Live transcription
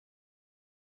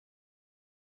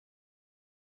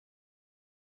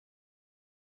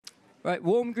Right,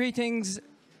 warm greetings,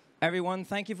 everyone.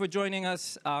 Thank you for joining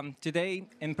us today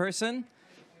in person,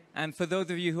 and for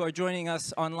those of you who are joining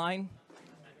us online.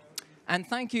 And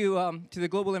thank you to the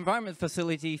Global Environment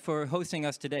Facility for hosting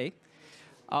us today.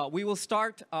 We will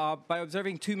start by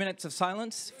observing 2 minutes of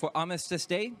silence for Armistice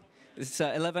Day. It's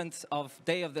 11th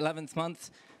day of the 11th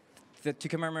month to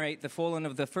commemorate the fallen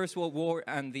of the First World War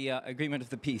and the agreement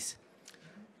of the peace.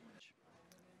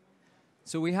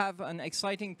 So we have an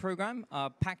exciting program,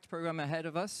 packed program ahead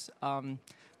of us,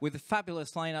 with a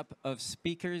fabulous lineup of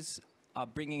speakers,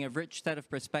 bringing a rich set of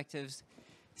perspectives,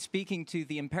 speaking to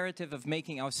the imperative of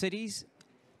making our cities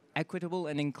equitable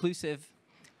and inclusive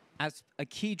as a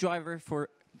key driver for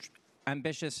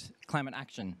ambitious climate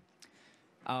action.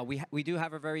 We do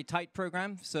have a very tight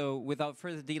program, so without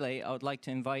further delay, I would like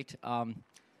to invite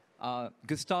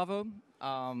Gustavo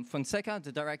Fonseca,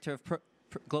 the Director of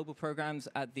Global Programs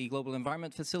at the Global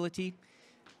Environment Facility,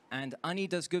 and Ani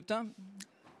Dasgupta,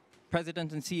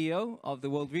 President and CEO of the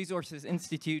World Resources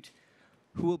Institute,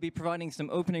 who will be providing some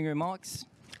opening remarks.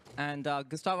 And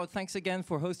Gustavo, thanks again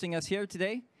for hosting us here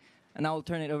today, and I will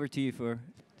turn it over to you for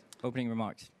opening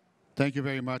remarks. Thank you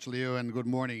very much, Leo, and good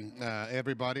morning,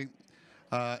 everybody.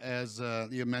 As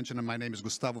you mentioned, my name is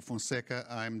Gustavo Fonseca.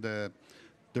 I'm the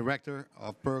Director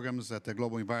of Programs at the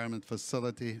Global Environment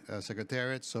Facility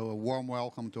Secretariat. So a warm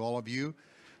welcome to all of you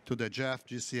to the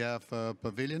GEF-GCF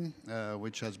Pavilion,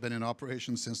 which has been in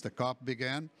operation since the COP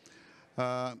began.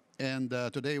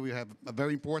 Today we have a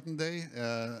very important day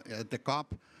at the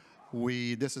COP.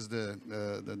 This is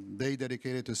the day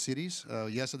dedicated to cities.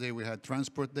 Yesterday we had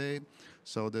Transport Day,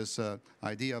 so this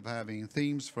idea of having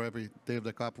themes for every day of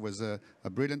the COP was a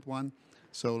brilliant one.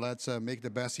 So let's make the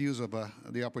best use of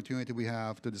the opportunity we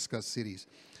have to discuss cities.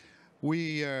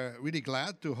 We are really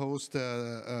glad to host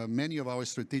many of our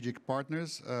strategic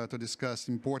partners to discuss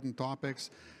important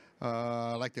topics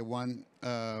like the one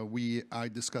we are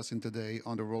discussing today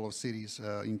on the role of cities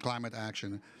in climate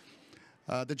action.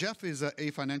 The GEF is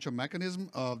a financial mechanism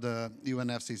of the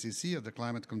UNFCCC, of the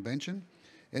Climate Convention,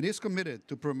 and is committed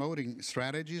to promoting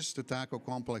strategies to tackle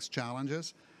complex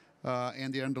challenges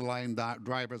and the underlying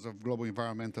drivers of global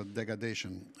environmental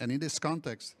degradation. And in this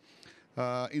context,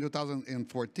 in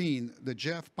 2014, the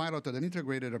GEF piloted an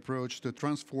integrated approach to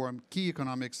transform key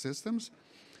economic systems.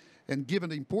 And given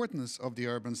the importance of the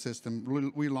urban system,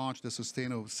 we launched the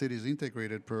Sustainable Cities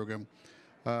Integrated Program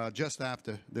just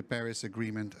after the Paris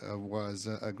Agreement was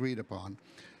agreed upon.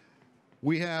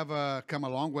 We have come a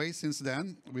long way since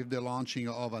then with the launching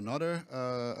of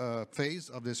another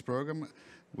phase of this program,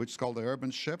 which is called the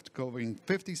Urban Shift, covering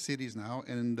 50 cities now,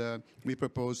 and we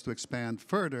propose to expand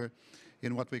further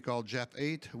in what we call GEF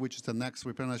 8, which is the next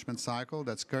replenishment cycle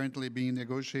that's currently being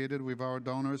negotiated with our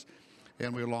donors,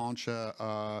 and we launch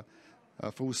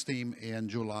full steam in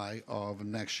July of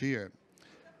next year.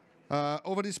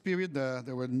 Over this period,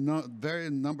 there were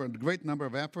great number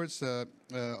of efforts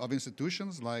of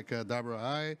institutions like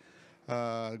WRI,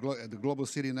 the Global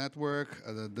City Network,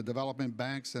 the development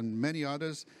banks, and many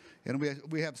others. And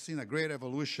we have seen a great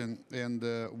evolution in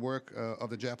the work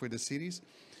of the GEF with the cities,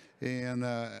 and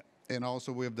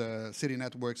also with the city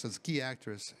networks as key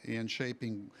actors in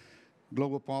shaping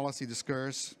global policy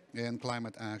discourse and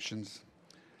climate actions.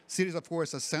 Cities, of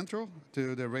course, are central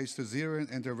to the race to zero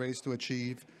and the race to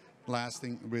achieve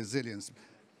lasting resilience.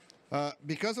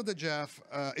 Because of the GEF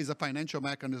is a financial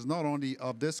mechanism not only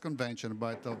of this convention,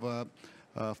 but of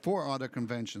 4 other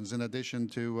conventions, in addition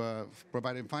to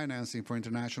providing financing for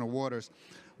international waters.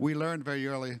 We learned very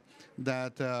early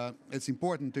that it's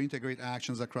important to integrate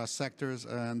actions across sectors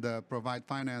and provide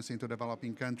financing to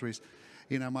developing countries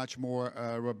in a much more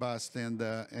robust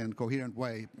and coherent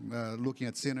way, looking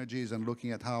at synergies and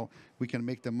looking at how we can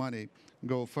make the money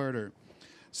go further.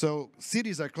 So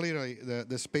cities are clearly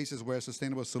the spaces where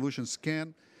sustainable solutions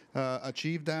can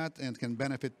achieve that and can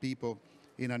benefit people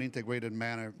in an integrated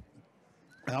manner.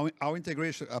 Our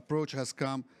integration approach has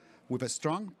come with a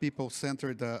strong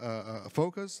people-centered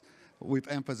focus,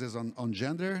 with emphasis on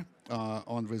gender,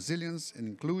 on resilience and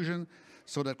inclusion,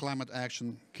 so that climate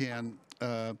action can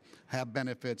have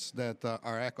benefits that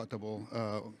are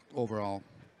equitable overall.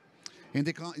 In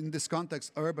this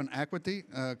context, urban equity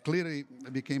clearly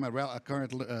became a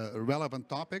current relevant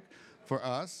topic for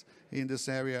us in this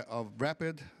area of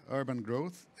rapid urban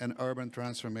growth and urban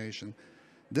transformation.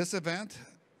 This event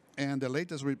and the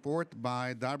latest report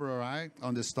by WRI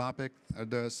on this topic are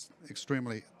thus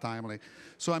extremely timely.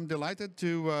 So I'm delighted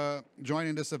to join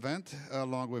in this event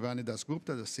along with Ani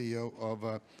Dasgupta, the CEO of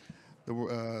the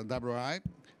WRI.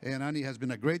 And Ani has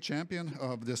been a great champion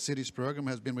of the cities program,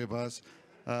 has been with us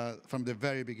from the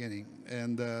very beginning.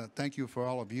 And thank you for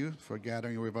all of you for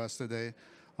gathering with us today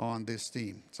on this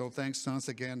theme. So thanks once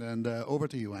again, and over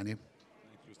to you, Annie.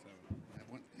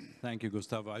 Thank you,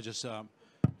 Gustavo. I just,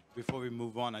 before we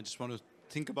move on, I just want to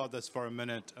think about this for a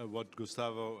minute, what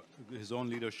Gustavo, his own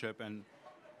leadership, and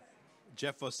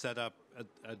GEF was set up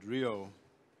at Rio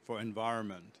for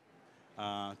environment,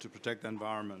 to protect the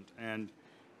environment. And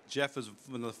GEF is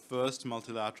one of the first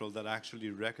multilateral that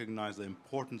actually recognized the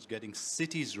importance of getting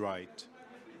cities right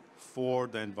for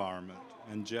the environment.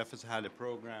 And GEF has had a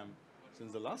program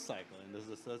since the last cycle, and this is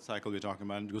the third cycle we're talking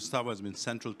about, and Gustavo has been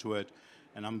central to it.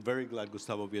 And I'm very glad,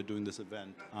 Gustavo, we are doing this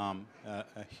event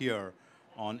here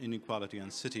on inequality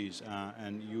and cities,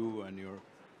 and you and your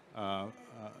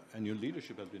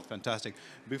leadership has been fantastic.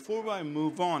 Before I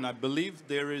move on, I believe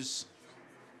there is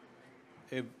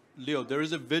Leo, there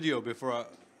is a video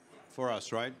for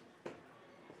us, right?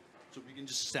 So we can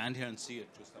just stand here and see it,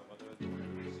 Gustavo.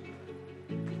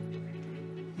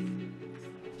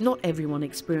 Not everyone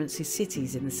experiences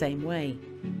cities in the same way.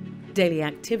 Daily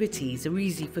activities are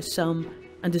easy for some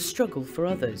and a struggle for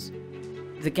others.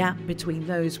 The gap between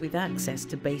those with access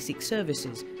to basic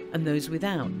services and those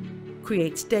without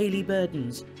creates daily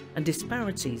burdens and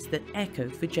disparities that echo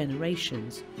for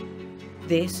generations.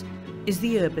 This is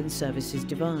the urban services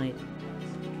divide.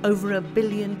 Over 1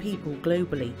 billion people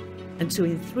globally, and 2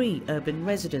 in 3 urban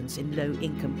residents in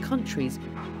low-income countries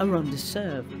are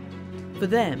underserved. For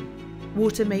them,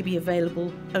 water may be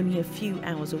available only a few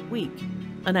hours a week,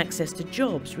 and access to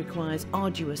jobs requires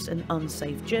arduous and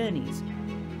unsafe journeys.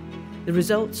 The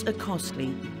results are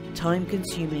costly,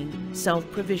 time-consuming,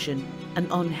 self-provision, and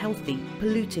unhealthy,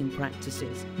 polluting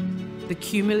practices. The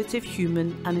cumulative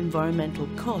human and environmental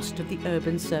cost of the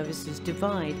urban services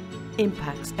divide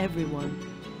impacts everyone.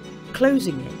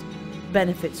 Closing it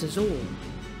benefits us all.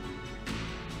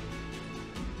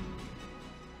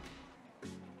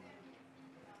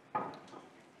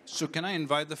 So can I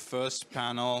invite the first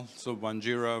panel? So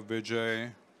Vanjira,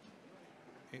 Vijay,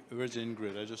 where's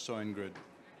Ingrid? I just saw Ingrid.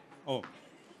 Oh,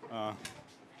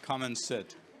 come and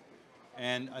sit.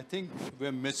 And I think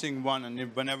we're missing one, and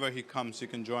whenever he comes, he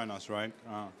can join us, right?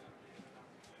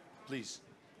 Please.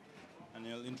 And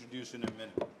he'll introduce you in a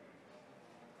minute.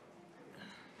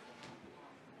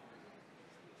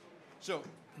 So,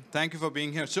 thank you for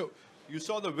being here. So, you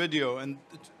saw the video, and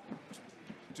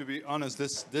to be honest,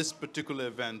 this particular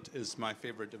event is my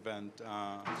favorite event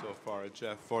so far at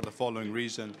GEF for the following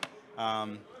reason,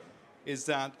 is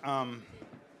that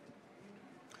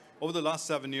over the last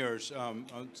 7 years,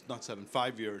 not 7,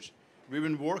 5 years, we've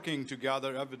been working to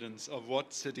gather evidence of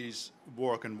what cities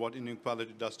work and what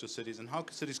inequality does to cities and how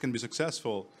cities can be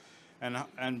successful.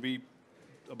 And we,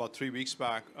 about 3 weeks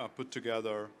back, put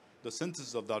together the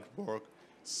synthesis of that work.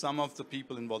 Some of the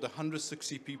people involved,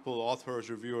 160 people, authors,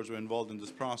 reviewers were involved in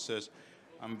this process.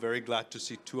 I'm very glad to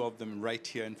see 2 of them right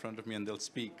here in front of me, and they'll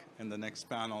speak in the next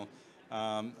panel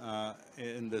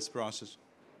in this process.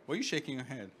 Why are you shaking your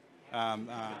head?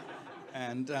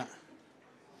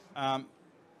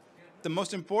 The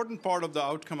most important part of the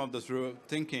outcome of this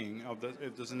thinking, of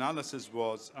this analysis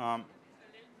was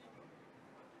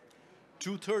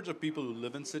 2/3 of people who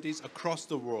live in cities across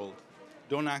the world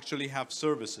don't actually have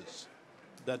services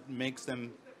that makes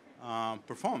them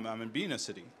perform, be in a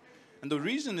city. And the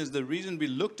reason we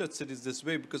looked at cities this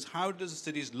way, because how does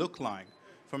cities look like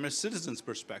from a citizen's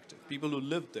perspective, people who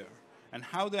live there, and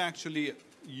how they actually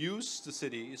use the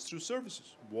city is through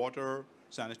services: water,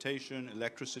 sanitation,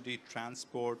 electricity,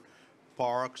 transport,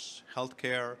 parks,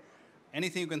 healthcare.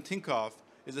 Anything you can think of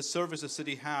is a service a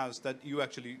city has that you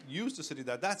actually use the city.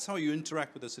 That's how you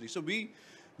interact with the city. So we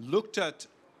looked at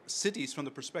cities from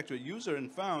the perspective of user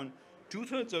and found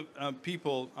 2/3 of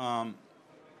people,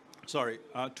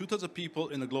 2/3 of people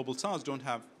in the global south don't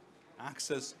have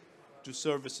access to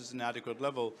services in adequate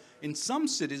level. In some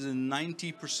cities, in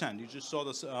 90%. You just saw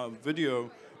this video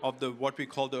of what we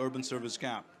call the urban service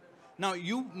gap. Now,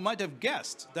 you might have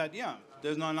guessed that, yeah,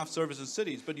 there's not enough service in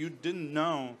cities, but you didn't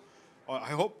know, or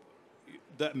I hope,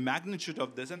 the magnitude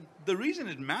of this. And the reason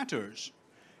it matters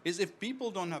is if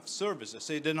people don't have services,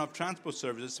 say they don't have transport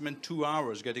services, spend 2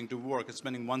 hours getting to work and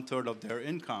spending 1/3 of their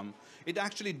income, it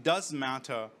actually does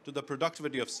matter to the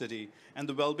productivity of city and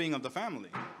the well-being of the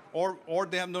family. Or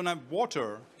they don't have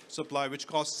water supply, which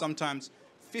costs sometimes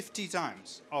 50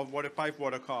 times of what a pipe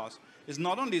water costs. Is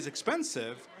not only is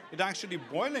expensive, it actually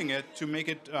boiling it to make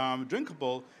it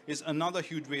drinkable is another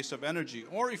huge waste of energy.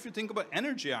 Or if you think about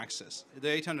energy access,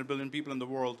 there are 800 billion people in the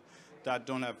world that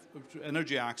don't have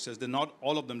energy access. They're not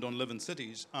all of them don't live in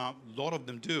cities. A lot of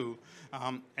them do.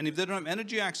 And if they don't have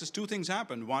energy access, 2 things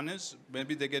happen. One is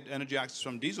maybe they get energy access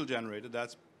from diesel generator.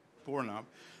 That's poor enough.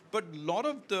 But a lot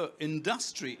of the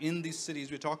industry in these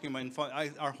cities we're talking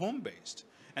about are home-based.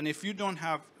 And if you don't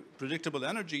have predictable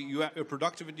energy, your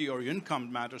productivity or your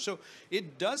income matters. So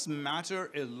it does matter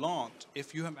a lot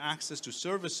if you have access to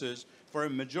services for a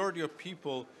majority of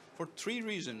people for three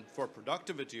reasons: for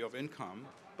productivity of income,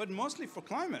 but mostly for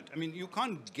climate. I mean, you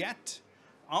can't get,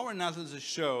 our analysis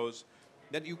shows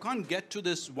that you can't get to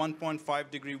this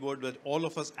 1.5-degree world that all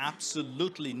of us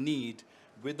absolutely need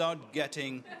without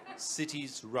getting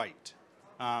cities right.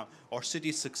 Or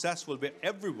cities successful where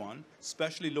everyone,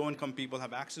 especially low-income people,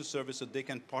 have access to service so they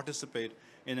can participate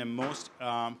in a most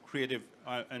creative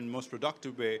and most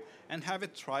productive way and have a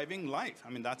thriving life. I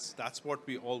mean, that's what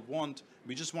we all want.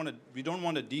 We don't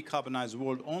want a decarbonized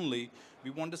world only.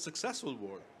 We want a successful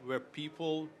world where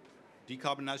people,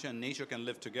 decarbonization and nature can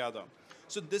live together.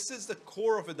 So this is the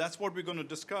core of it. That's what we're going to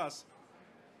discuss.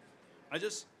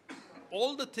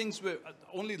 All the things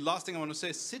only last thing I want to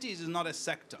say, cities is not a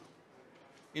sector.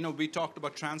 You know, we talked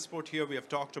about transport here, we have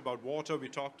talked about water, we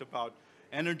talked about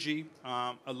energy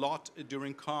a lot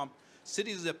during COP.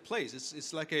 Cities is a place,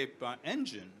 it's like a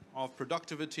engine of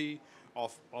productivity,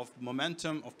 of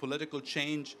momentum, of political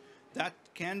change that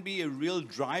can be a real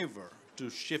driver to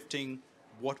shifting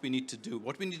what we need to do.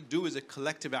 What we need to do is a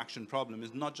collective action problem.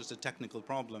 It's not just a technical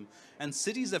problem. And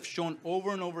cities have shown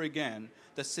over and over again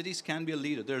that cities can be a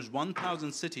leader. There's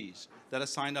 1,000 cities that are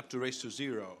signed up to Race to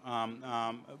Zero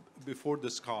before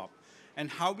this COP.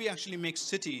 And how we actually make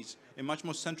cities a much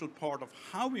more central part of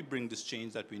how we bring this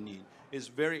change that we need is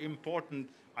very important,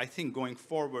 I think, going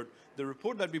forward. The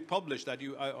report that we published that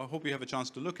I hope you have a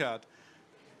chance to look at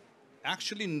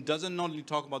actually doesn't only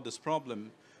talk about this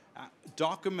problem,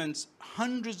 documents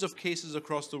hundreds of cases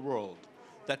across the world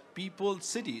that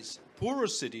cities, poorer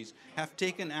cities, have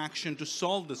taken action to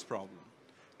solve this problem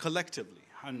collectively,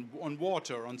 on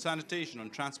water, on sanitation, on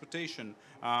transportation.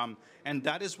 And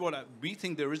that is what we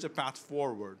think there is a path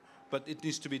forward, but it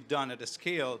needs to be done at a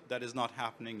scale that is not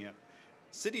happening yet.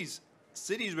 Cities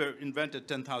were invented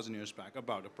 10,000 years back,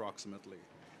 approximately.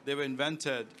 They were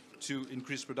invented to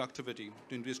increase productivity,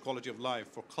 to increase quality of life,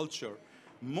 for culture,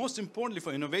 most importantly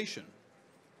for innovation.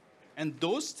 And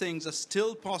those things are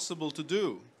still possible to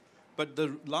do. But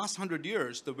the last 100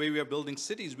 years, the way we are building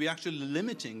cities, we're actually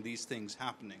limiting these things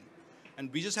happening.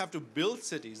 And we just have to build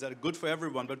cities that are good for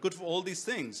everyone, but good for all these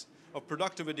things of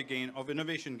productivity gain, of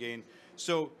innovation gain.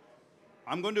 So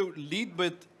I'm going to lead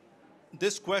with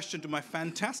this question to my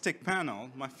fantastic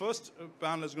panel. My first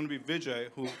panel is going to be Vijay,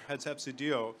 who heads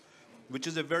FCDO, which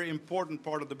is a very important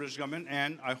part of the British government,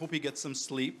 and I hope he gets some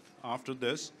sleep after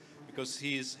this, because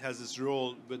he has his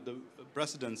role with the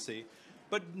presidency.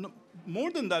 But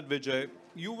more than that, Vijay,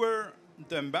 you were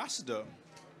the ambassador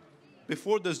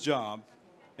before this job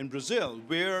in Brazil,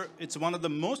 where it's one of the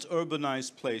most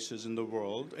urbanized places in the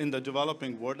world, in the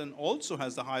developing world, and also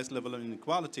has the highest level of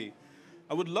inequality.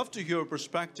 I would love to hear a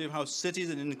perspective how cities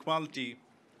and inequality,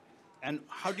 and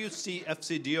how do you see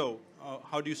FCDO,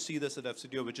 how do you see this at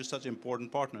FCDO, which is such an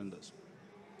important partner in this?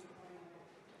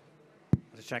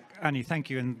 Annie, thank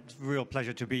you, and it's a real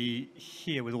pleasure to be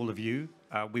here with all of you.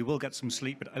 We will get some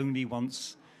sleep, but only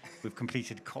once we've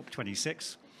completed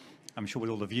COP26, I'm sure with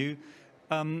all of you.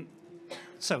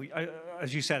 So,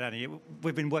 as you said, Annie,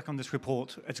 we've been working on this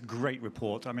report. It's a great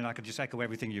report. I mean, I could just echo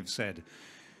everything you've said.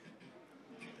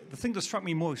 The thing that struck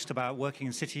me most about working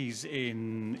in cities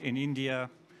in India,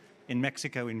 in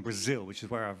Mexico, in Brazil, which is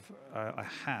where I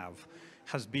have,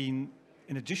 has been,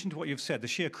 in addition to what you've said, the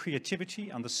sheer creativity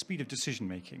and the speed of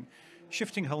decision-making,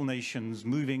 shifting whole nations,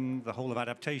 moving the whole of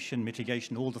adaptation,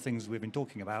 mitigation, all the things we've been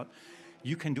talking about.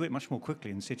 You can do it much more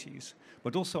quickly in cities.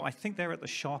 But also, I think they're at the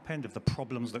sharp end of the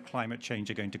problems that climate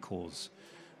change are going to cause.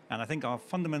 And I think our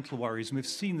fundamental worries, and we've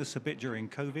seen this a bit during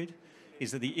COVID,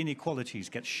 is that the inequalities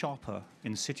get sharper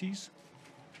in cities,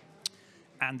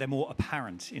 and they're more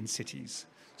apparent in cities.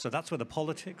 So that's where the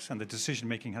politics and the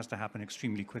decision-making has to happen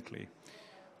extremely quickly.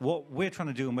 What we're trying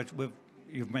to do, and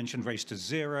you've mentioned Race to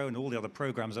Zero and all the other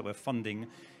programs that we're funding,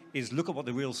 is look at what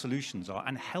the real solutions are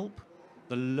and help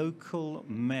the local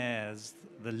mayors,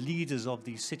 the leaders of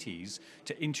these cities,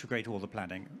 to integrate all the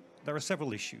planning. There are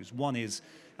several issues. One is,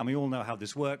 and we all know how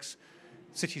this works,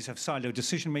 cities have siloed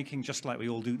decision-making just like we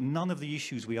all do. None of the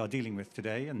issues we are dealing with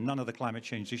today and none of the climate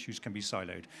change issues can be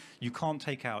siloed. You can't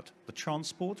take out the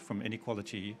transport from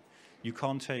inequality. You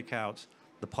can't take out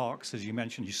the parks, as you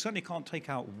mentioned. You certainly can't take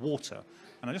out water.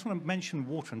 And I just want to mention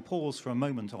water and pause for a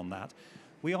moment on that.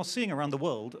 We are seeing around the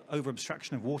world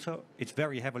over-abstraction of water. It's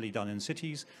very heavily done in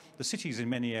cities. The cities in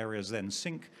many areas then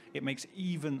sink. It makes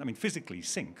physically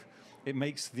sink. It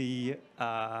makes the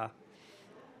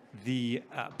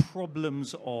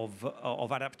problems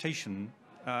of adaptation,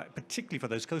 particularly for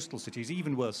those coastal cities,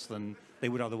 even worse than they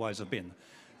would otherwise have been.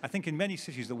 I think in many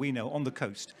cities that we know on the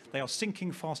coast, they are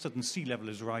sinking faster than sea level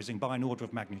is rising by an order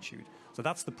of magnitude. So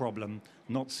that's the problem,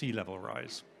 not sea level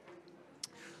rise.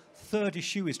 Third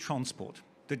issue is transport,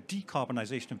 the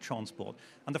decarbonization of transport.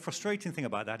 And the frustrating thing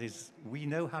about that is we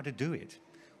know how to do it.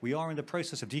 We are in the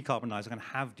process of decarbonizing and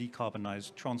have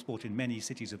decarbonized transport in many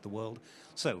cities of the world.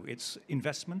 So it's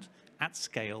investment at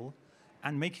scale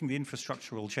and making the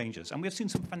infrastructural changes. And we've seen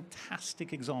some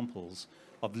fantastic examples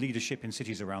of leadership in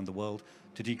cities around the world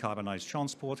to decarbonize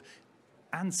transport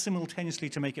and simultaneously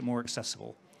to make it more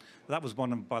accessible. That was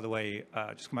one of, by the way,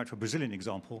 just come back to a Brazilian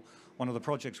example, one of the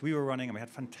projects we were running, and we had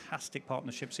fantastic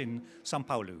partnerships in São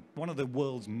Paulo, one of the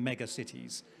world's mega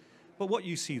cities. But what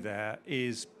you see there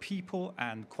is people,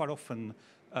 and quite often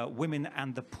women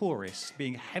and the poorest,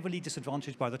 being heavily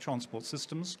disadvantaged by the transport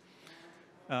systems.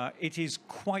 It is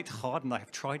quite hard, and I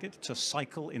have tried it, to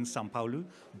cycle in São Paulo,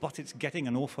 but it's getting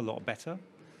an awful lot better.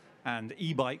 And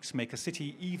e-bikes make a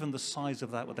city even the size of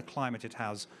that with the climate it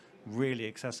has really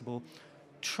accessible.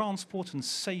 Transport and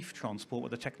safe transport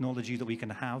with the technology that we can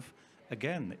have,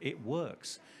 again, it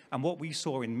works. And what we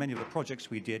saw in many of the projects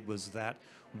we did was that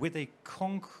with a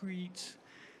concrete,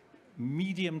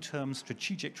 medium-term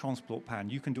strategic transport plan,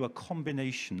 you can do a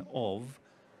combination of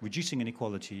reducing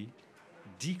inequality,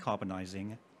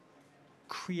 decarbonizing,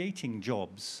 creating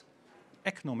jobs,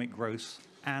 economic growth,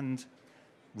 and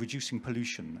reducing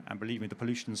pollution. And believe me, the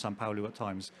pollution in São Paulo at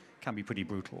times can be pretty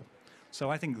brutal. So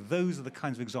I think those are the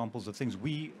kinds of examples of things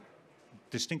we,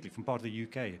 distinctly from part of the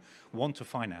UK, want to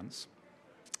finance.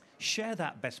 Share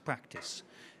that best practice.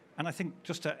 And I think,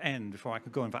 just to end, before I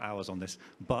could go on for hours on this,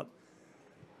 but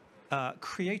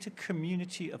create a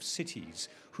community of cities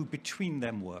who between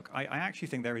them work. I actually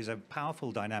think there is a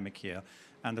powerful dynamic here,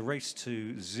 and the race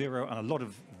to zero, and a lot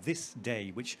of this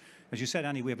day, which, as you said,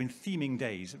 Annie, we have been theming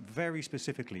days very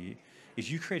specifically, is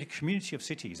you create a community of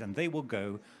cities, and they will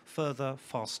go further,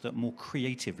 faster, more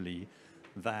creatively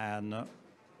than,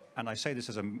 and I say this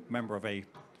as a member of a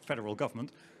federal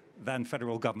government, than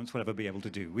federal governments will ever be able to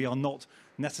do. We are not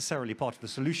necessarily part of the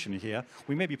solution here.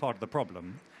 We may be part of the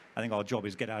problem. I think our job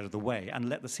is get out of the way and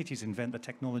let the cities invent the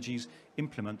technologies,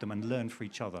 implement them, and learn for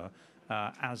each other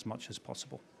as much as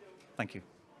possible. Thank you.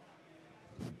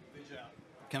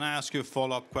 Can I ask you a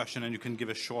follow-up question, and you can give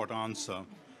a short answer?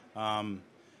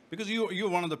 Because you're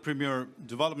one of the premier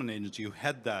development agencies, you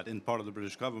head that in part of the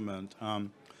British government.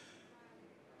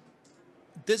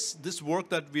 This work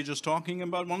that we're just talking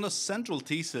about, one of the central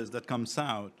theses that comes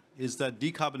out is that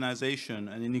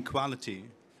decarbonization and inequality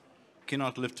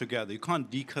cannot live together. You can't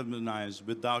decarbonize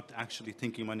without actually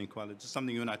thinking about inequality. It's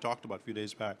something you and I talked about a few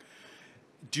days back.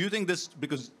 Do you think this,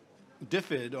 because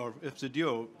DFID or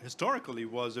FCDO historically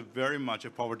was very much a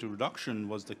poverty reduction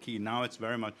was the key. Now it's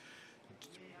very much,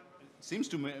 it seems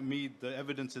to me the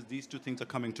evidence is these two things are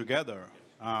coming together.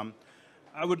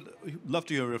 I would love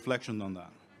to hear a reflection on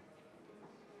that.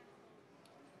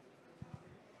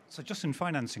 So just in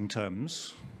financing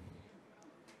terms,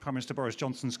 Prime Minister Boris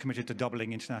Johnson's committed to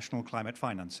doubling international climate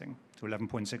financing to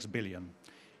 11.6 billion.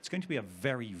 It's going to be a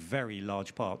very, very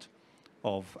large part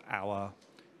of our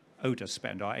ODA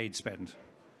spend, our aid spend.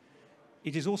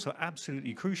 It is also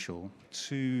absolutely crucial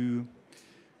to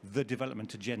the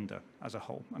development agenda as a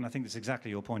whole. And I think that's exactly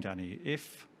your point, Annie.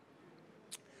 If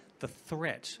the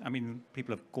threat, I mean,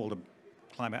 people have called it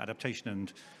climate adaptation,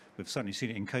 and we've certainly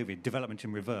seen it in COVID, development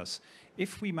in reverse.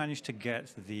 If we manage to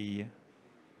get the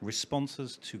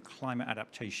responses to climate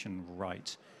adaptation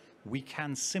right, we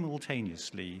can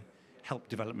simultaneously help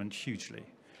development hugely.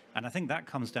 And I think that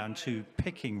comes down to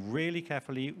picking really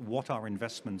carefully what our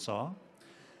investments are,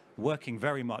 working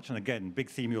very much, and again, big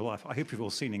theme I hope you've all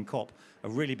seen in COP, a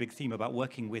really big theme about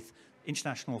working with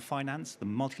international finance, the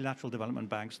multilateral development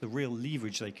banks, the real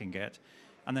leverage they can get,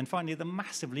 and then finally the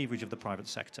massive leverage of the private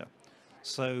sector.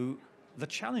 So the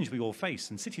challenge we all face,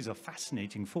 and cities are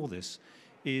fascinating for this,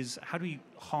 is how do we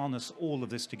harness all of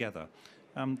this together?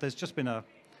 There's just been an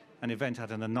event at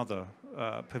another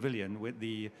pavilion with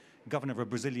the governor of a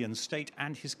Brazilian state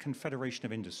and his Confederation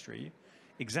of Industry,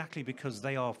 exactly because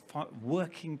they are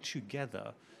working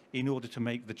together in order to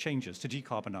make the changes to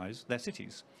decarbonize their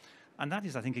cities. And that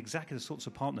is, I think, exactly the sorts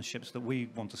of partnerships that we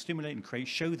want to stimulate and create,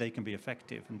 show they can be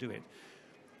effective and do it.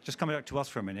 Just coming back to us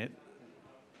for a minute.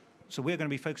 So we're going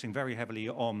to be focusing very heavily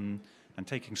on and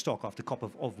taking stock after COP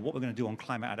of what we're going to do on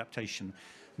climate adaptation.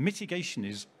 Mitigation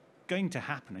is going to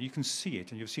happen, and you can see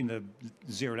it, and you've seen the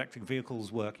zero electric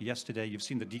vehicles work yesterday, you've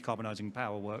seen the decarbonizing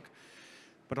power work.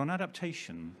 But on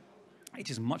adaptation, it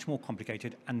is much more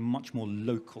complicated and much more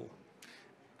local.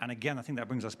 And again, I think that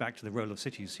brings us back to the role of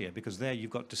cities here, because there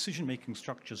you've got decision-making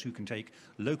structures who can take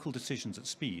local decisions at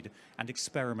speed and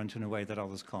experiment in a way that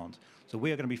others can't. So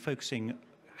we are going to be focusing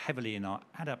heavily in our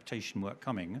adaptation work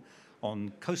coming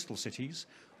on coastal cities,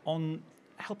 on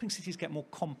helping cities get more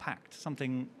compact,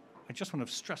 something I just want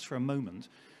to stress for a moment.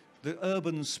 The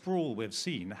urban sprawl we've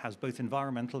seen has both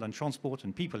environmental and transport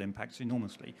and people impacts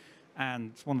enormously.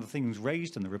 And one of the things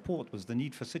raised in the report was the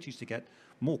need for cities to get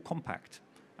more compact.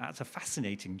 It's a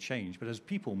fascinating change, but as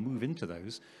people move into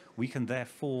those, we can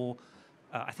therefore,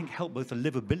 I think, help both the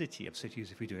livability of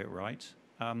cities if we do it right,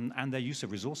 and their use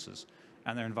of resources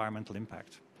and their environmental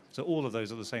impact. So all of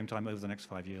those at the same time over the next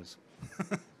 5 years.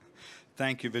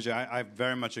 Thank you, Vijay. I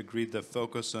very much agree. The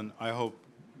focus on, I hope,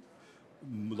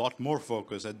 a lot more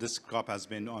focus at this COP has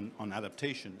been on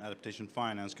adaptation. Adaptation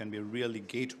finance can be a really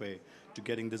gateway to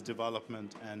getting this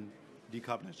development and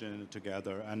decarbonization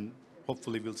together. And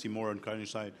hopefully we'll see more on Carnegie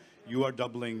side. You are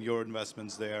doubling your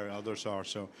investments there, others are.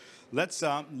 So let's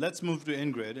move to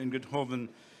Ingrid. Ingrid Hoven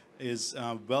is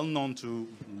well known to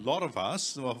a lot of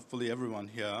us, well, hopefully everyone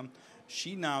here.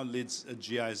 She now leads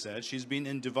GIZ. She's been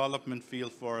in development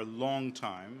field for a long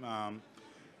time,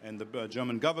 in the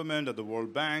German government, at the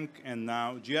World Bank, and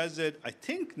now GIZ, I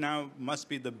think now must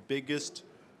be the biggest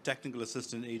technical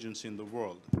assistance agency in the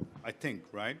world, I think,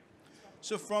 right?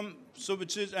 So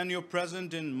and you're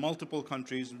present in multiple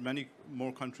countries, many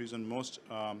more countries than most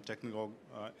technical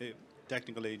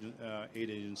aid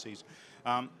agencies.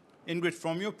 Ingrid,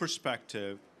 from your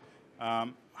perspective,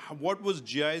 what was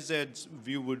GIZ's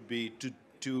view would be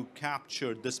to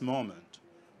capture this moment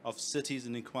of cities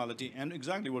inequality and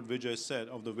exactly what Vijay said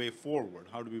of the way forward?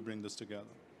 How do we bring this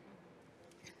together?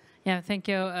 Yeah, thank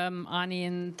you, Ani,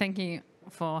 and thank you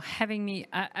for having me.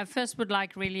 I first would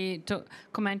like really to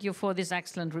commend you for this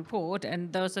excellent report,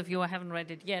 and those of you who haven't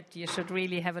read it yet, you should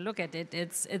really have a look at it.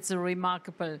 It's a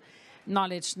remarkable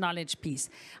knowledge piece.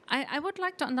 I would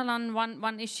like to underline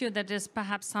one issue that is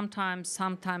perhaps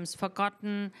sometimes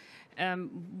forgotten.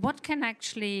 What can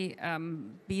actually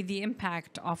be the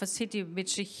impact of a city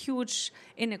which is a huge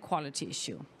inequality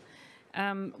issue?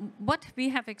 What we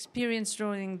have experienced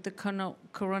during the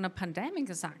corona pandemic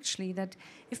is actually that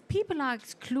if people are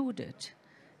excluded,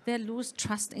 they lose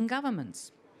trust in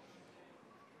governments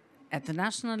at the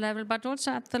national level, but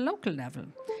also at the local level.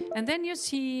 And then you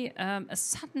see a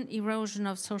sudden erosion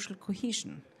of social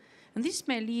cohesion. And this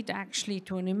may lead actually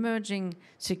to an emerging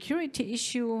security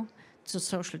issue, to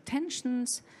social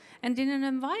tensions, and in an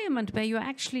environment where you're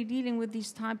actually dealing with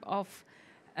these type of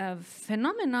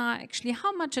phenomena, actually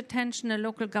how much attention a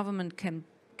local government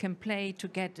can play to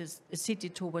get a city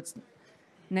towards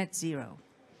net zero.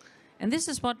 And this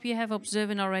is what we have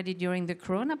observed already during the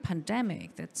corona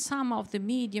pandemic, that some of the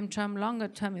medium-term,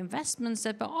 longer-term investments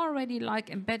that were already like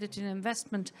embedded in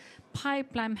investment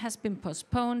pipeline has been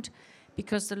postponed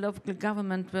because the local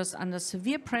government was under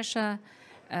severe pressure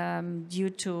due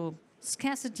to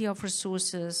scarcity of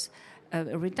resources,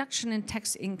 a reduction in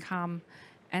tax income,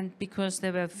 and because they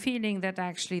were feeling that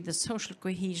actually the social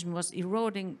cohesion was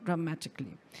eroding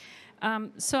dramatically.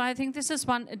 So I think this is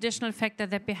one additional factor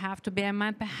that we have to bear in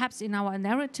mind, perhaps in our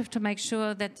narrative, to make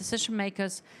sure that decision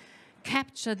makers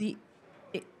capture the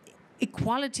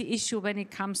equality issue when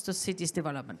it comes to cities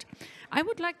development. I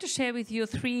would like to share with you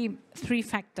three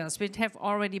factors which have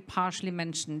already partially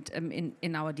mentioned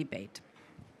in our debate.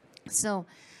 So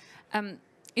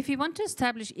if we want to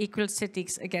establish equal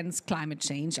cities against climate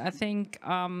change, I think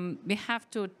we have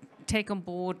to take on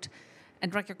board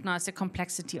and recognize the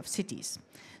complexity of cities.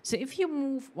 So if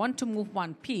you want to move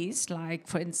one piece, like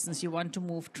for instance, you want to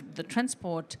move the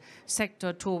transport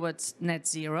sector towards net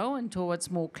zero and towards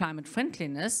more climate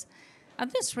friendliness, and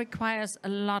this requires a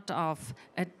lot of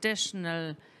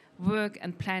additional work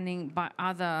and planning by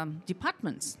other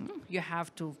departments. You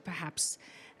have to perhaps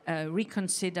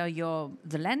reconsider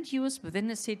the land use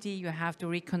within a city. You have to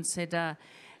reconsider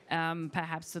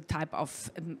perhaps the type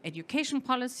of education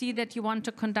policy that you want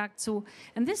to conduct. So,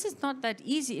 and this is not that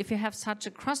easy if you have such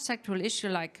a cross-sectoral issue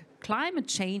like climate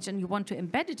change and you want to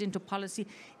embed it into policy,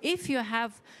 if you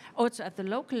have also at the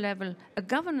local level a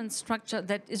governance structure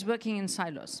that is working in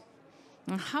silos.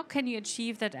 And how can you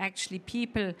achieve that actually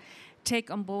people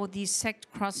take on board these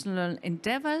sector-cross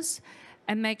endeavors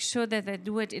and make sure that they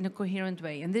do it in a coherent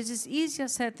way? And this is easier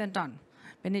said than done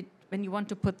when you want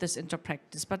to put this into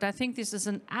practice. But I think this is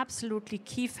an absolutely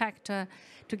key factor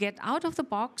to get out of the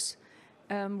box,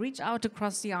 reach out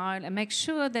across the aisle, and make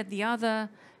sure that the other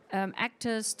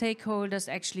actors, stakeholders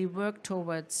actually work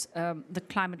towards the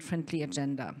climate-friendly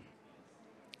agenda.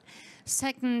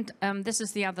 Second, this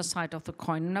is the other side of the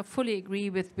coin, and I fully agree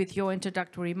with your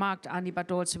introductory remark, Andy,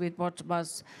 but also with what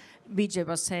was Vijay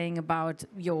was saying about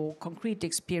your concrete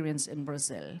experience in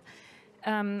Brazil.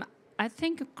 I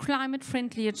think a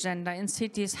climate-friendly agenda in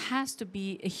cities has to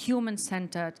be a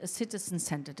human-centered, a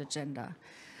citizen-centered agenda.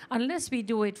 Unless we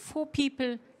do it for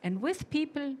people and with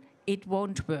people, it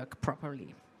won't work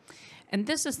properly. And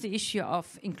this is the issue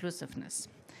of inclusiveness.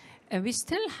 We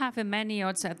still have in many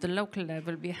also at the local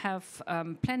level, we have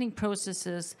planning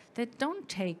processes that don't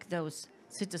take those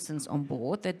citizens on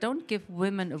board, that don't give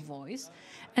women a voice,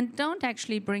 and don't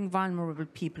actually bring vulnerable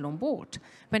people on board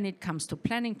when it comes to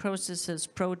planning processes,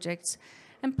 projects,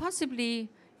 and possibly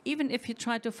even if you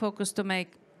try to focus to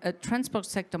make a transport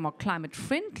sector more climate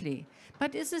friendly,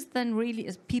 but is this then really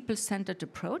a people-centered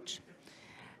approach?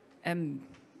 And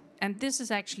this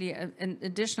is actually an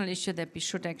additional issue that we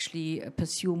should actually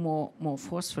pursue more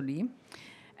forcefully.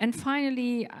 And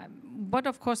finally, what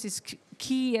of course is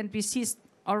key, and we see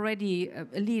already a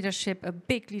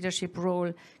big leadership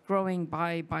role growing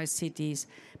by cities.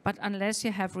 But unless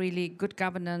you have really good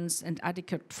governance and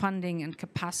adequate funding and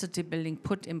capacity building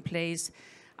put in place,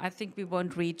 I think we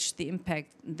won't reach the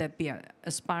impact that we are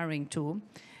aspiring to.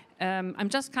 I'm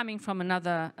just coming from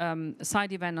another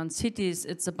side event on cities.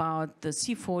 It's about the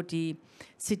C40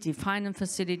 city finance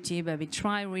facility, where we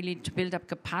try really to build up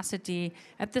capacity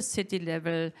at the city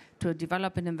level to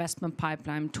develop an investment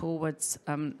pipeline towards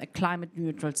a climate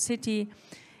neutral city.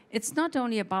 It's not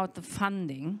only about the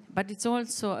funding, but it's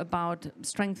also about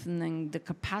strengthening the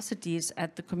capacities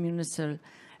at the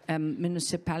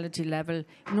municipality level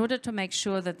in order to make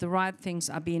sure that the right things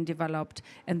are being developed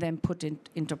and then put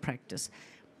into practice.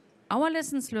 Our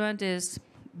lessons learned is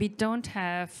we don't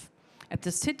have, at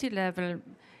the city level,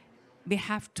 we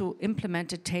have to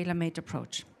implement a tailor-made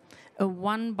approach, a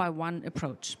one-by-one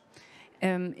approach.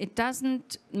 It's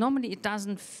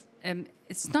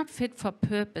not fit for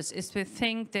purpose if we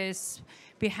think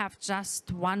we have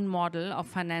just one model of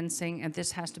financing and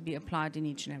this has to be applied in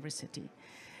each and every city.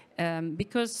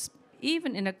 Because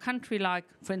even in a country like,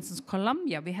 for instance,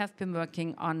 Colombia, we have been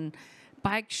working on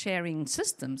bike sharing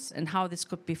systems and how this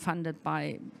could be funded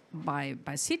by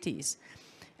cities.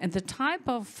 And the type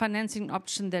of financing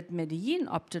option that Medellin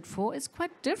opted for is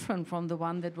quite different from the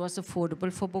one that was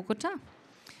affordable for Bogota.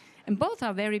 And both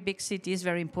are very big cities,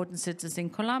 very important cities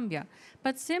in Colombia.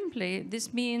 But simply,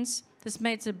 this means this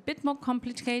makes it a bit more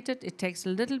complicated. It takes a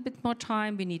little bit more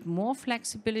time. We need more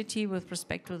flexibility with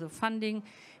respect to the funding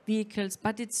vehicles,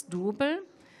 but it's doable.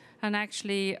 And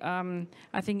actually,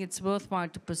 I think it's worthwhile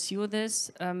to pursue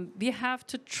this. We have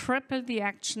to triple the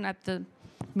action at the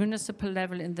municipal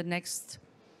level in the next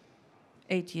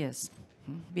 8 years.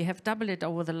 We have doubled it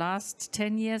over the last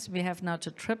 10 years. We have now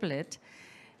to triple it.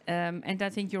 And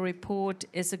I think your report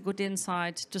is a good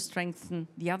insight to strengthen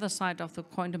the other side of the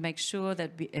coin, to make sure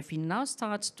that if we now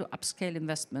start to upscale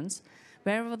investments,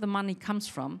 wherever the money comes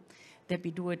from, that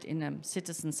we do it in a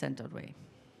citizen-centered way.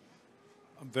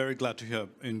 I'm very glad to hear,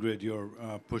 Ingrid, your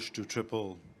push to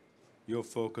triple your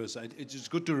focus. It's just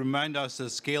good to remind us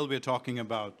the scale we're talking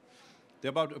about. There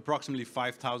are about approximately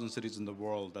 5,000 cities in the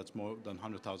world. That's more than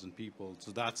 100,000 people.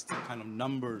 So that's the kind of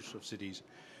numbers of cities.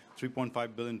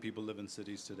 3.5 billion people live in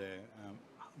cities today.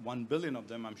 1 billion of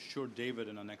them, I'm sure David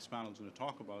in our next panel is going to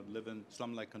talk about, live in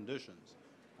slum-like conditions.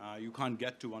 You can't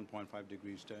get to 1.5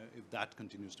 degrees if that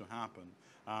continues to happen.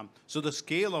 So the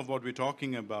scale of what we're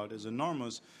talking about is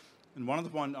enormous. And one of the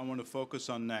points I want to focus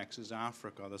on next is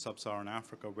Africa, the sub-Saharan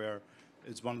Africa, where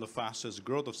it's one of the fastest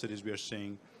growth of cities we are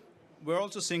seeing. We're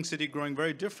also seeing city growing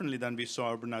very differently than we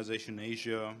saw urbanization in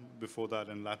Asia before that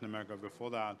and Latin America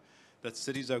before that, that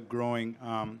cities are growing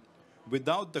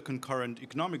without the concurrent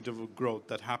economic growth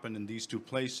that happened in these two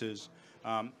places.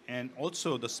 And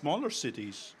also the smaller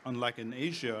cities, unlike in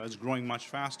Asia, is growing much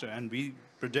faster. And we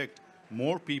predict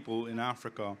more people in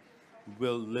Africa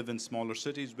will live in smaller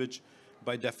cities, which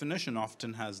by definition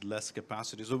often has less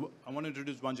capacity. So I want to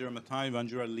introduce Wanjira Mathai.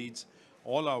 Wanjira leads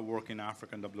all our work in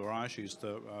Africa in WRI. She's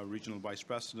the regional vice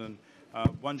president.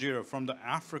 Wanjira, from the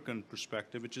African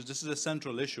perspective, this is a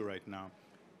central issue right now,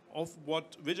 of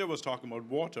what Vijay was talking about,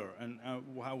 water, and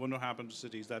what will happen to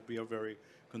cities that we are very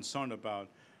concerned about.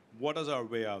 What is our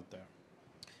way out there?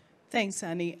 Thanks,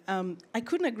 Annie. I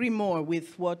couldn't agree more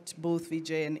with what both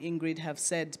Vijay and Ingrid have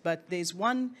said, but there's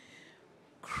one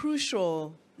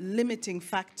crucial limiting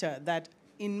factor that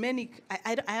in many,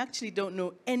 I actually don't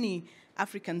know any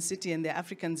African city, and there are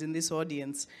Africans in this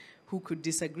audience who could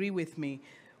disagree with me,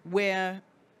 where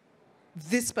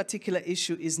this particular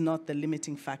issue is not the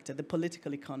limiting factor, the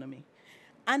political economy.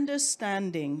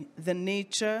 Understanding the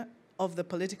nature of the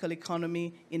political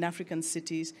economy in African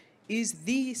cities is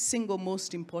the single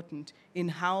most important in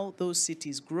how those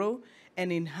cities grow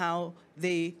and in how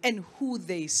and who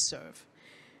they serve.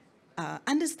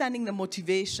 understanding the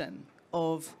motivation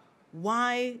of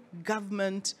why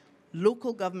government,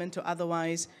 local government or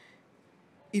otherwise,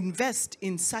 invest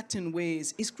in certain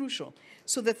ways is crucial.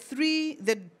 So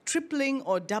the tripling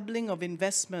or doubling of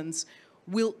investments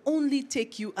will only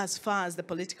take you as far as the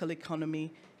political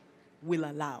economy will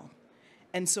allow.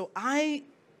 And so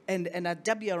and at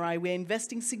WRI, we're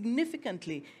investing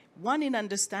significantly, one, in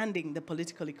understanding the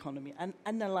political economy and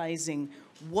analyzing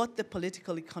what the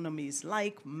political economy is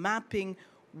like, mapping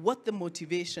what the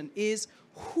motivation is,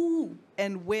 who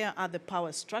and where are the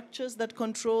power structures that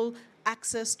control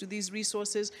access to these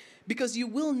resources, because you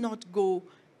will not go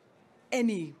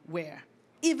anywhere,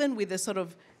 even with the sort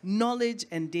of knowledge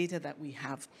and data that we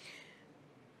have.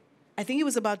 I think it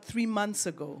was about 3 months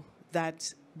ago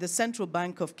that the Central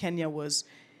Bank of Kenya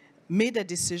made a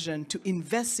decision to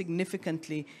invest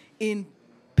significantly in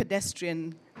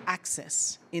pedestrian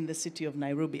access in the city of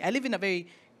Nairobi. I live in a very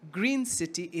green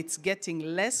city. It's getting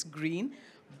less green,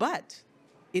 but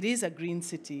it is a green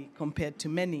city compared to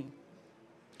many.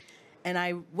 And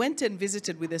I went and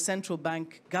visited with the central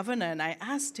bank governor, and I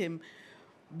asked him,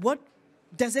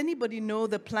 does anybody know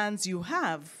the plans you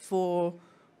have for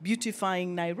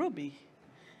beautifying Nairobi?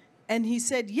 And he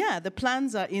said, yeah, the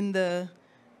plans are in the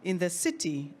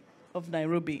city of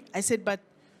Nairobi. I said, but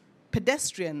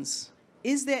pedestrians,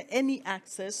 is there any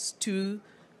access to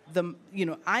them? You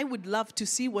know, I would love to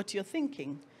see what you're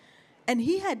thinking. And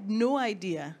he had no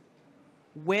idea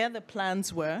where the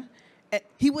plans were.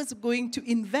 He was going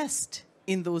to invest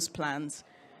in those plans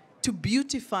to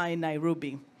beautify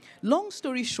Nairobi. Long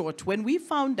story short, when we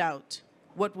found out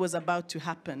what was about to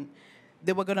happen,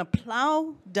 they were going to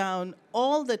plow down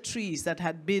all the trees that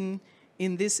had been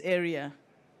in this area,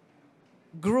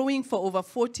 growing for over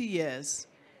 40 years,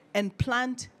 and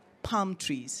plant palm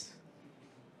trees.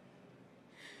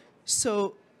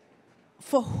 So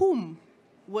for whom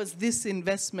was this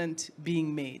investment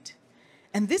being made?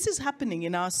 And this is happening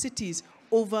in our cities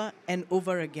over and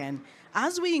over again.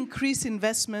 As we increase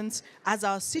investments, as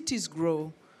our cities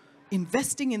grow,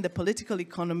 investing in the political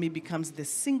economy becomes the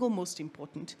single most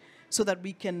important, so that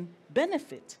we can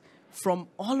benefit from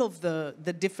all of the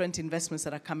different investments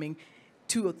that are coming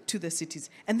to the cities.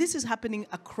 And this is happening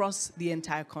across the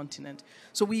entire continent.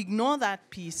 So we ignore that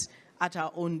piece at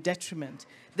our own detriment.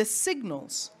 The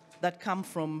signals that come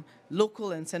from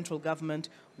local and central government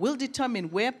will determine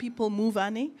where people move,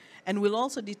 Annie, and will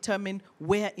also determine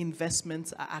where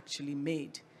investments are actually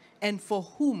made and for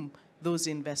whom those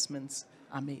investments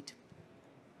are made.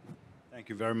 Thank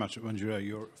you very much, Wanjira.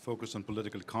 Your focus on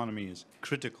political economy is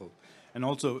critical. And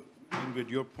also, Ingrid,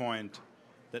 your point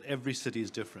that every city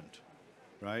is different,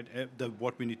 right?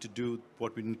 What we need to do,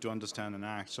 what we need to understand and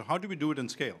act. So how do we do it in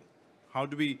scale? How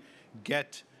do we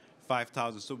get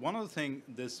 5,000? So one of the things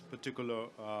this particular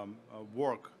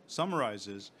work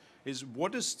summarizes is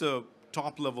what is the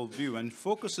top-level view, and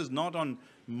focuses not on,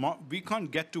 we can't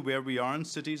get to where we are in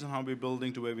cities and how we're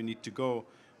building to where we need to go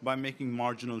by making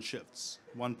marginal shifts.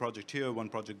 One project here, one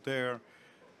project there.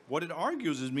 What it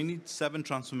argues is we need 7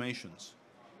 transformations,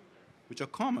 which are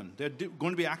common. They're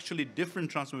going to be actually different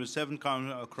transformations, 7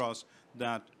 common across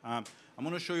that. I'm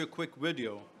going to show you a quick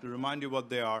video to remind you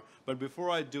what they are. But before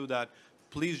I do that,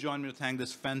 please join me to thank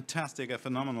this fantastic,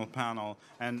 phenomenal panel.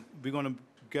 And we're going to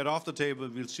get off the table,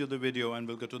 we'll see the video, and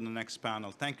we'll go to the next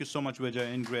panel. Thank you so much,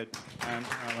 Vijay, Ingrid, and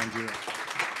Wanjira.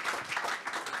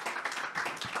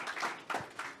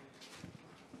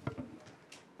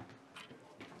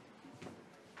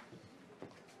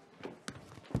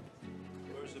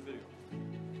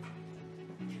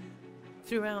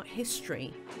 Throughout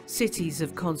history, cities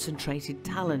have concentrated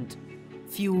talent,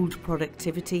 fueled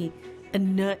productivity,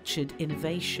 and nurtured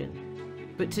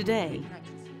innovation. But today,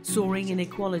 soaring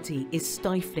inequality is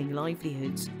stifling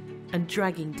livelihoods and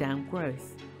dragging down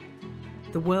growth.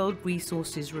 The World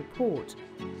Resources Report,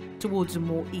 Towards a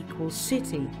More Equal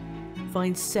City,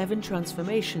 finds 7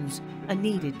 transformations are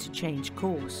needed to change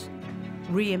course.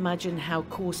 Reimagine how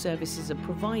core services are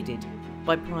provided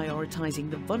by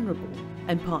prioritising the vulnerable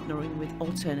and partnering with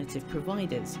alternative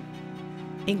providers.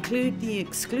 Include the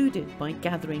excluded by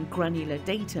gathering granular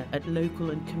data at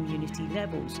local and community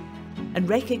levels and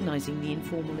recognising the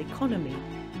informal economy,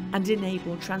 and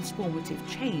enable transformative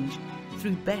change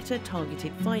through better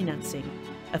targeted financing,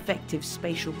 effective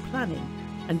spatial planning,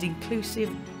 and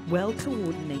inclusive,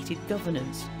 well-coordinated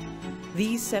governance.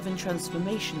 These 7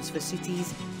 transformations for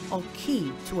cities are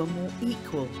key to a more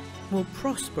equal, more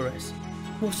prosperous,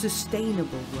 more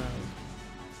sustainable world.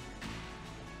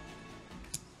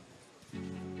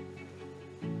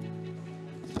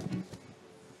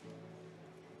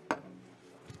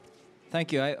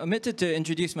 Thank you. I omitted to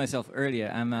introduce myself earlier.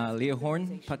 I'm Leo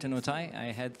Horn, Patanotai.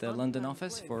 I head the London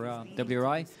office for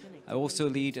WRI. I also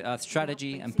lead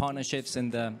strategy and partnerships in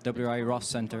the WRI Ross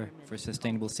Center for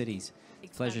Sustainable Cities.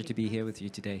 Pleasure to be here with you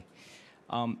today.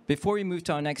 Before we move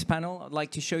to our next panel, I'd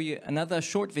like to show you another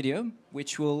short video,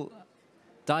 which will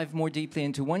dive more deeply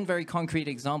into one very concrete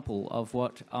example of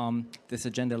what this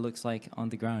agenda looks like on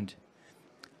the ground.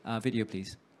 Video,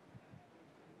 please.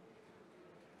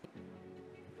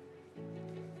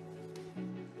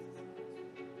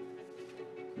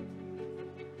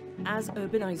 As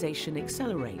urbanization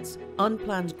accelerates,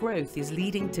 unplanned growth is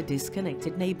leading to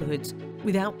disconnected neighborhoods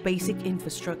without basic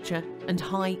infrastructure and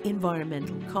high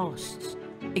environmental costs.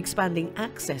 Expanding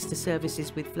access to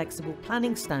services with flexible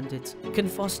planning standards can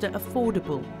foster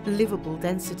affordable, livable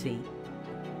density.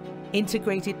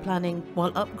 Integrated planning,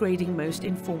 while upgrading most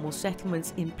informal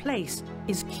settlements in place,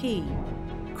 is key.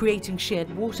 Creating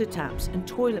shared water taps and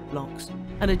toilet blocks,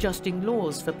 and adjusting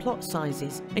laws for plot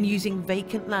sizes and using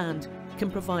vacant land can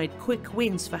provide quick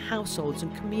wins for households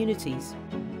and communities.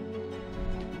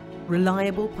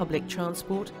 Reliable public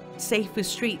transport, safer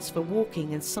streets for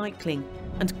walking and cycling,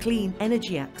 and clean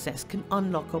energy access can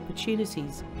unlock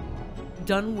opportunities.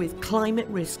 Done with climate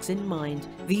risks in mind,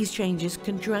 these changes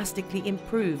can drastically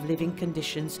improve living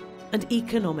conditions and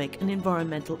economic and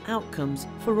environmental outcomes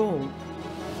for all.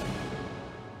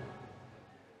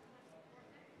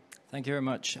 Thank you very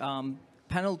much.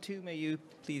 Panel 2, may you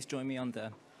please join me on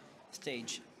the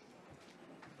stage.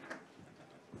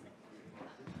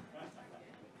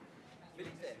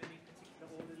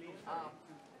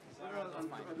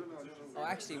 Oh,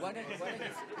 actually, why don't you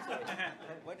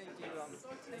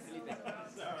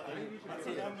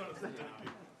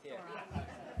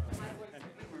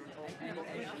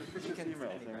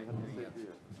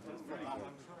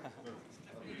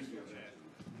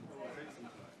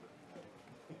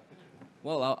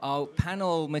Well, our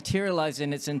panel materialized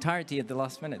in its entirety at the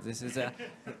last minute. This is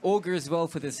augurs well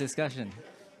for this discussion.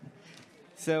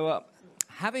 So,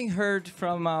 having heard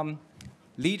from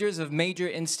leaders of major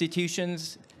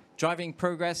institutions driving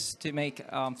progress to make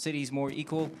cities more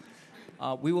equal,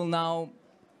 we will now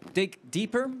dig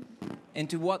deeper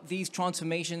into what these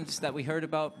transformations that we heard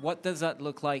about, what does that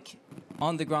look like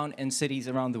on the ground in cities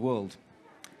around the world.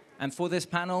 And for this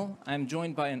panel, I'm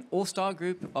joined by an all-star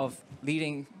group of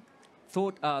leading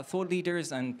thought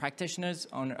leaders and practitioners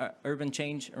on urban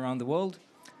change around the world,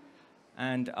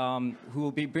 and who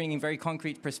will be bringing very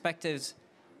concrete perspectives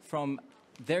from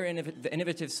their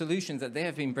innovative solutions that they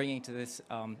have been bringing to this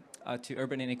to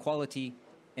urban inequality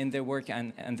in their work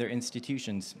and their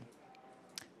institutions.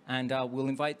 And we'll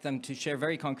invite them to share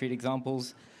very concrete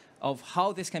examples of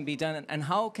how this can be done and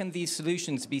how can these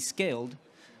solutions be scaled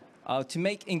to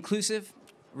make inclusive,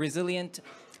 resilient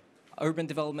urban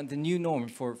development the new norm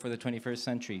for the 21st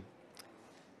century.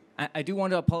 I do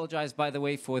want to apologize, by the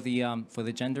way, for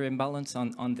the gender imbalance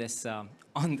on this.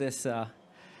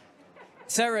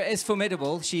 Sarah is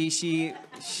formidable. She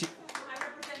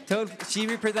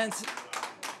represents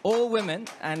all women,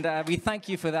 and we thank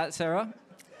you for that, Sarah.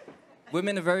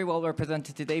 Women are very well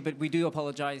represented today, but we do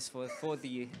apologize for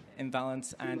the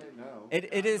imbalance. And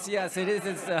it is, yes, it is.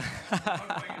 It's,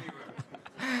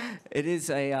 it is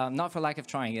not for lack of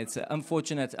trying. It's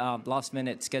unfortunate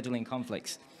last-minute scheduling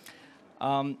conflicts.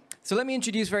 So let me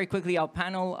introduce very quickly our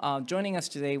panel. Joining us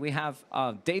today, we have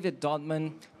David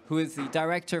Dodman, who is the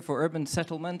Director for Urban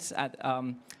Settlements at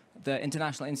the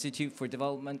International Institute for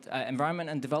Environment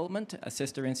and Development, a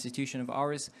sister institution of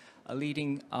ours, a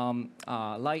leading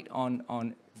light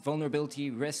on vulnerability,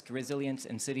 risk, resilience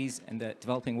in cities in the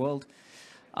developing world.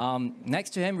 Next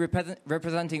to him,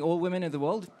 representing all women in the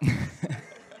world,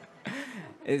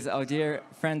 is our dear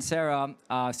friend Sarah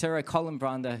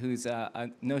Collenbrander, who's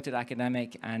a noted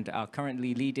academic and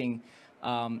currently leading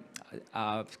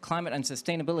climate and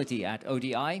sustainability at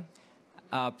ODI.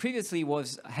 Previously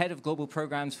was head of global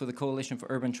programs for the Coalition for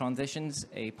Urban Transitions,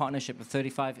 a partnership of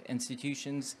 35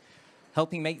 institutions,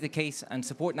 helping make the case and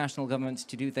support national governments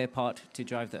to do their part to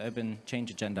drive the urban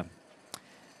change agenda.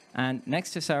 And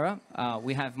next to Sarah,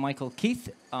 we have Michael Keith,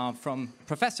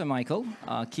 Professor Michael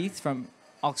Keith from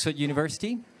Oxford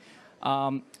University.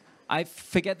 I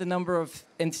forget the number of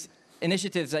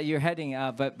initiatives that you're heading,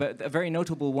 but a very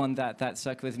notable one that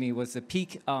stuck with me was the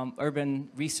Peak Urban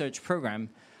Research Program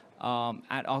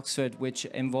at Oxford, which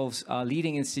involves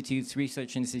leading institutes,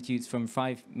 research institutes from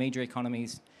 5 major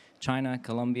economies: China,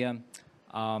 Colombia,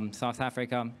 South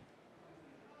Africa,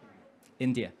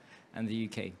 India, and the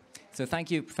UK. So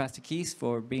thank you, Professor Keith,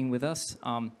 for being with us.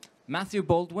 Matthew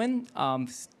Baldwin,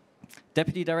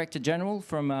 Deputy Director General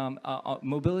from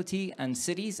Mobility and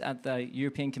Cities at the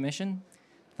European Commission.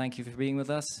 thank you for being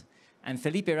with us. And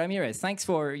Felipe Ramirez, thanks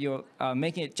for your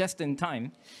making it just in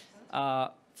time.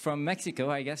 From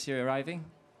Mexico, I guess you're arriving.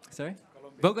 Sorry?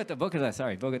 Bogota,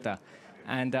 sorry, Bogota.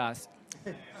 And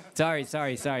sorry.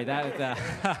 That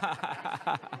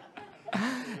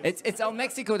it's our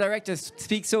Mexico director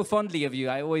speaks so fondly of you.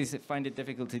 I always find it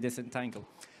difficult to disentangle.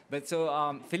 But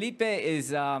so Felipe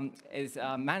is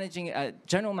managing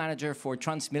general manager for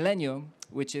Transmilenio,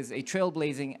 which is a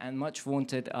trailblazing and much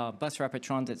vaunted bus rapid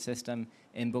transit system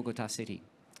in Bogota City.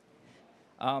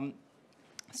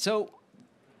 So,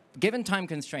 given time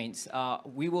constraints,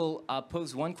 we will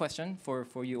pose one question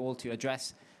for you all to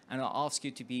address, and I'll ask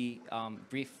you to be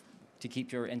brief, to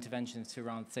keep your interventions to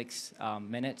around 6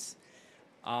 minutes.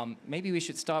 Maybe we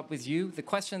should start with you. The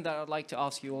question that I'd like to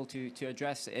ask you all to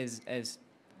address is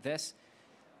this: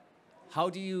 how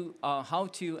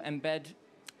to embed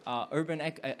urban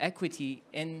equity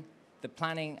in the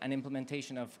planning and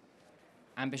implementation of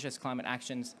ambitious climate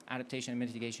actions, adaptation and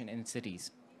mitigation in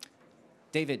cities?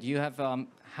 David, you have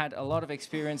had a lot of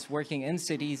experience working in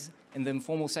cities in the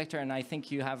informal sector, and I think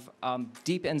you have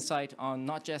deep insight on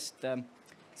not just the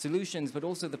solutions, but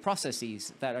also the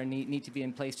processes that need to be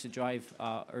in place to drive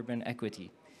urban equity.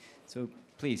 So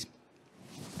please.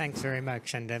 Thanks very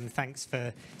much, and thanks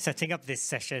for setting up this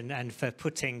session and for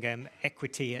putting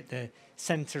equity at the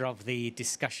center of the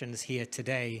discussions here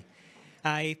today.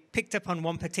 I picked up on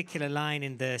one particular line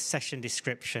in the session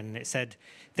description. It said,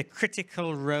 the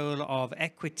critical role of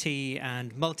equity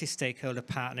and multi-stakeholder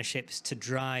partnerships to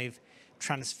drive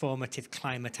transformative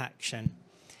climate action.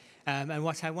 And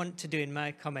what I want to do in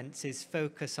my comments is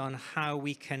focus on how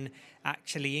we can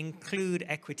actually include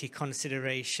equity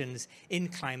considerations in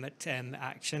climate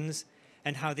actions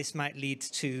and how this might lead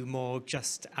to more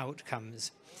just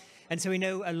outcomes. And so we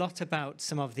know a lot about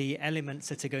some of the elements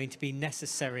that are going to be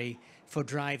necessary for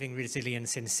driving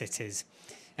resilience in cities.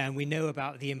 And we know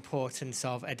about the importance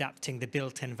of adapting the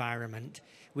built environment.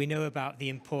 We know about the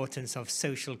importance of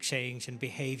social change and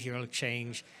behavioral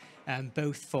change,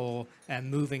 both for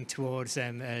moving towards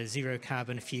zero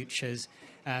carbon futures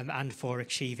and for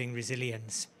achieving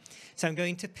resilience. So I'm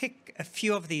going to pick a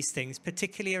few of these things,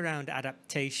 particularly around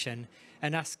adaptation,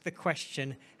 and ask the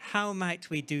question, how might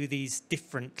we do these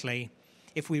differently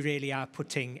if we really are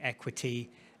putting equity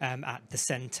at the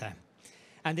center?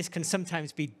 And this can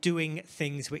sometimes be doing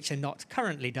things which are not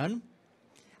currently done,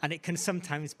 and it can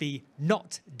sometimes be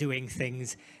not doing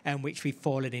things which we've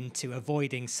fallen into,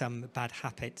 avoiding some bad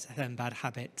habits.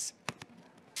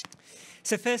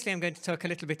 So firstly, I'm going to talk a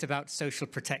little bit about social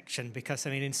protection, because,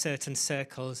 I mean, in certain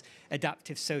circles,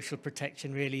 adaptive social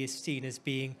protection really is seen as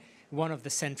being one of the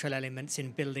central elements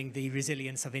in building the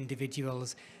resilience of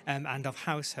individuals and of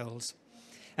households.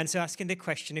 And so asking the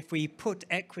question, if we put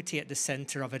equity at the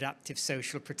center of adaptive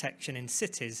social protection in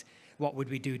cities, what would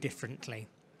we do differently?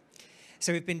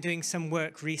 So we've been doing some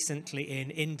work recently in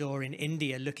Indore in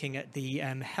India, looking at the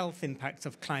health impacts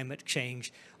of climate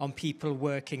change on people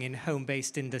working in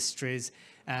home-based industries,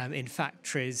 in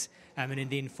factories, and in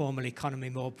the informal economy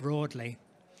more broadly.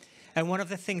 And one of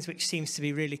the things which seems to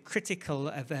be really critical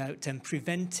about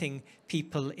preventing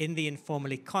people in the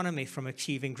informal economy from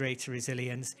achieving greater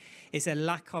resilience is a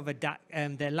lack of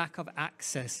their lack of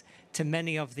access to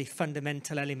many of the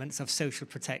fundamental elements of social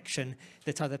protection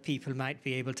that other people might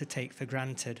be able to take for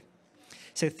granted.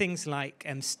 So things like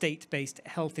state-based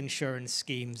health insurance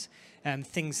schemes,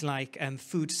 things like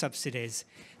food subsidies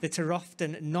that are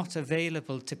often not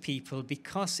available to people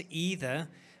because either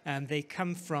they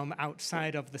come from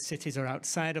outside of the cities or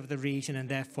outside of the region and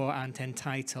therefore aren't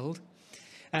entitled,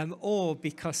 or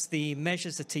because the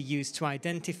measures that are used to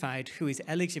identify who is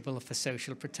eligible for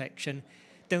social protection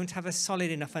don't have a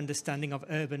solid enough understanding of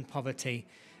urban poverty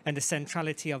and the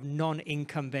centrality of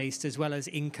non-income-based as well as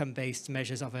income-based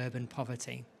measures of urban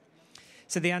poverty.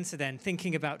 So the answer then,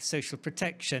 thinking about social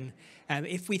protection,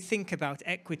 if we think about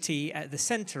equity at the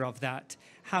center of that,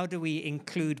 how do we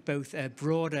include both a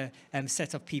broader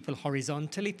set of people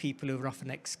horizontally, people who are often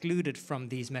excluded from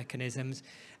these mechanisms,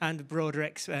 and broader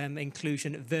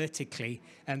inclusion vertically,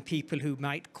 people who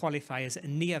might qualify as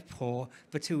near poor,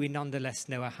 but who we nonetheless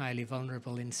know are highly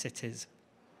vulnerable in cities.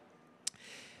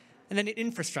 And then in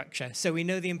infrastructure. So we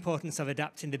know the importance of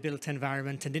adapting the built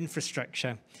environment and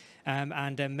infrastructure.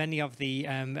 Many of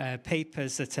the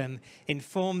papers that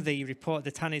inform the report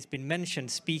that Annie's been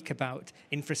mentioned speak about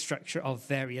infrastructure of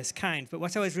various kinds. But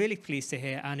what I was really pleased to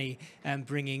hear Annie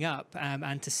bringing up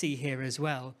and to see here as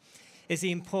well is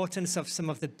the importance of some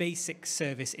of the basic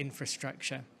service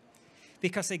infrastructure.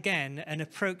 Because again, an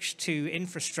approach to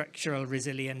infrastructural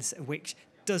resilience which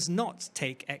does not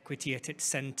take equity at its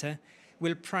center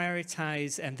will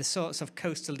prioritise the sorts of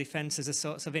coastal defences, the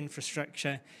sorts of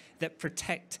infrastructure that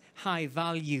protect high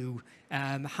value,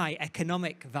 high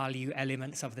economic value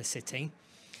elements of the city.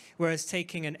 Whereas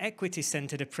taking an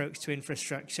equity-centred approach to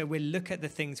infrastructure, we'll look at the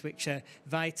things which are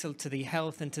vital to the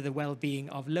health and to the well-being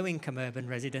of low-income urban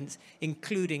residents,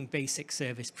 including basic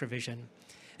service provision.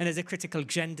 And there's a critical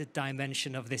gendered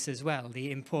dimension of this as well,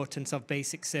 the importance of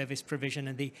basic service provision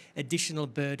and the additional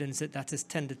burdens that that has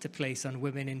tended to place on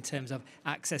women in terms of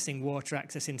accessing water,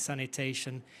 accessing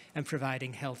sanitation, and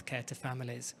providing healthcare to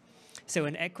families. So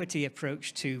an equity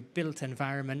approach to built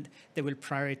environment that will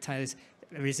prioritise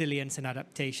resilience and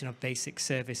adaptation of basic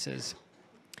services.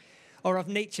 Or of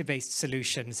nature-based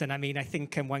solutions. And I mean, I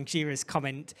think Wangjira's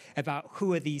comment about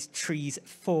who are these trees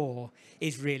for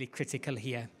is really critical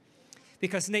here.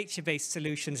 Because nature-based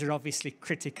solutions are obviously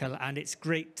critical, and it's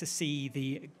great to see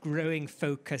the growing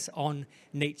focus on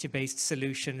nature-based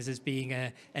solutions as being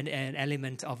an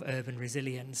element of urban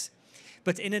resilience.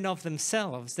 But in and of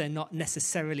themselves, they're not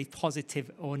necessarily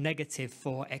positive or negative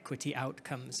for equity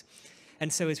outcomes.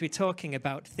 And so as we're talking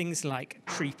about things like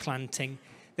tree planting,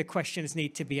 the questions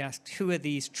need to be asked, who are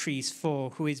these trees for?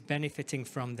 Who is benefiting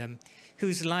from them?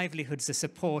 Whose livelihoods are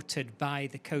supported by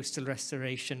the coastal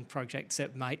restoration projects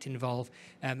that might involve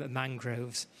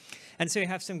mangroves? And so you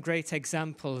have some great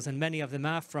examples, and many of them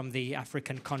are from the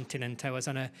African continent. I was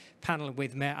on a panel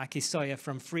with Mayor Akisoya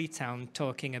from Freetown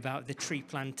talking about the tree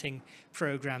planting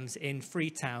programs in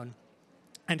Freetown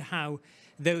and how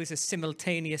those are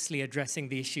simultaneously addressing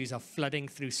the issues of flooding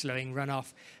through slowing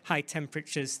runoff, high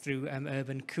temperatures through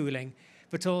urban cooling,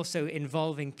 but also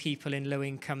involving people in low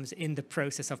incomes in the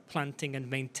process of planting and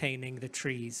maintaining the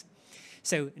trees.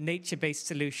 So nature-based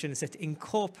solutions that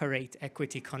incorporate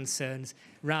equity concerns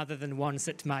rather than ones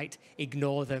that might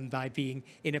ignore them by being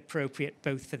inappropriate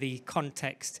both for the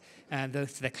context,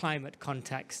 both for the climate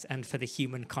context and for the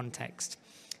human context.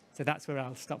 So that's where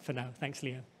I'll stop for now. Thanks,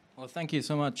 Leo. Well, thank you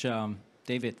so much,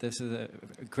 David. This is a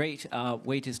great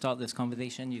way to start this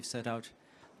conversation. You've set out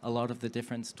a lot of the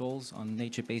different stalls on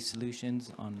nature-based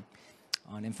solutions, on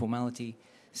informality.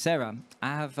 Sarah,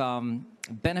 I have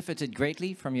benefited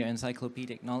greatly from your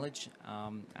encyclopedic knowledge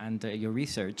and your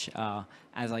research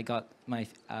as I got my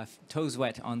toes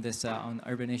wet on this on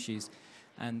urban issues.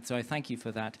 And so I thank you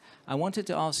for that. I wanted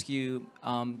to ask you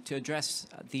to address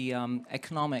the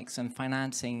economics and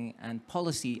financing and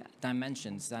policy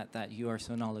dimensions that you are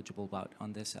so knowledgeable about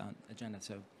on this agenda.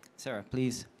 So Sarah,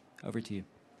 please, over to you.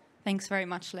 Thanks very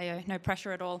much, Leo. No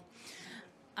pressure at all.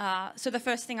 So the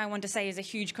first thing I want to say is a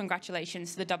huge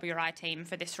congratulations to the WRI team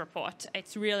for this report.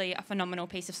 It's really a phenomenal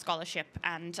piece of scholarship,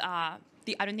 and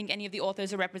I don't think any of the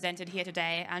authors are represented here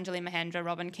today, Anjali Mahendra,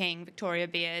 Robin King, Victoria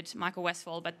Beard, Michael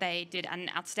Westfall, but they did an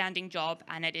outstanding job,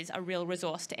 and it is a real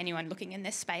resource to anyone looking in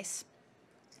this space.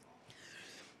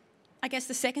 I guess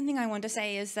the second thing I want to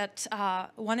say is that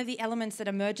one of the elements that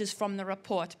emerges from the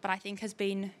report, but I think has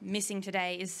been missing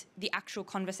today, is the actual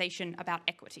conversation about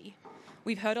equity.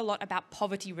 We've heard a lot about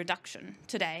poverty reduction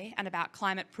today and about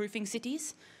climate proofing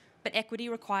cities, but equity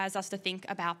requires us to think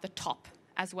about the top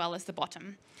as well as the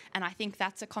bottom. And I think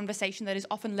that's a conversation that is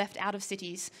often left out of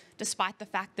cities, despite the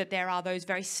fact that there are those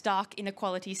very stark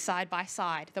inequalities side by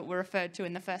side that were referred to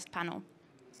in the first panel.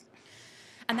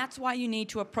 And that's why you need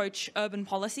to approach urban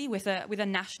policy with a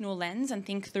national lens and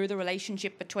think through the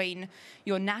relationship between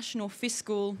your national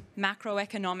fiscal,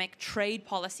 macroeconomic, trade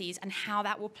policies and how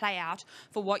that will play out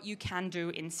for what you can do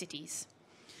in cities.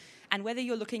 And whether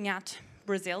you're looking at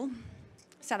Brazil,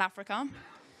 South Africa,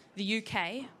 the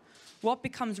UK, what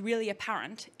becomes really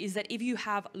apparent is that if you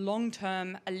have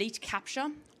long-term elite capture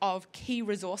of key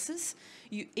resources,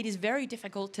 it is very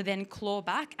difficult to then claw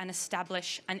back and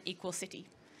establish an equal city.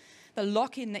 The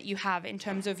lock-in that you have in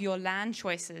terms of your land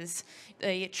choices,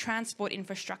 the transport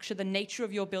infrastructure, the nature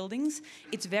of your buildings,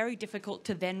 it's very difficult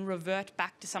to then revert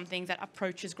back to something that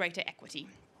approaches greater equity.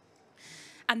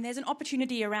 And there's an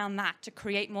opportunity around that to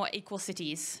create more equal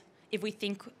cities if we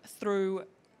think through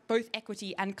both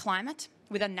equity and climate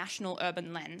with a national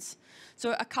urban lens.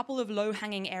 So a couple of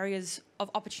low-hanging areas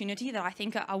of opportunity that I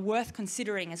think are worth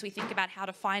considering as we think about how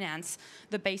to finance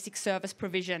the basic service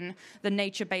provision, the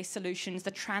nature-based solutions,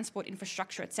 the transport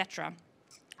infrastructure, etc.,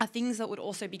 are things that would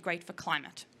also be great for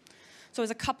climate. So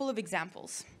as a couple of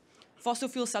examples, fossil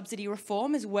fuel subsidy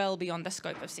reform is well beyond the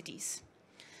scope of cities.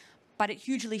 But it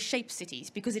hugely shapes cities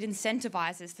because it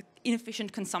incentivizes the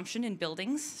inefficient consumption in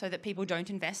buildings so that people don't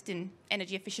invest in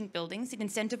energy-efficient buildings. It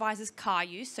incentivizes car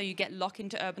use so you get locked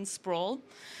into urban sprawl.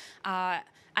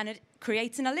 And it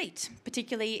creates an elite,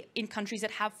 particularly in countries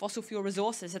that have fossil fuel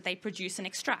resources that they produce and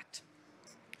extract.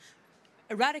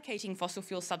 eradicating fossil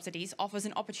fuel subsidies offers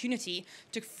an opportunity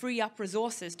to free up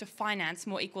resources to finance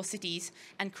more equal cities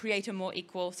and create a more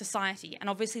equal society. And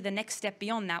obviously the next step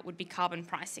beyond that would be carbon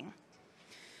pricing.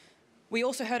 We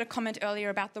also heard a comment earlier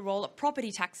about the role that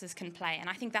property taxes can play, and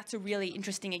I think that's a really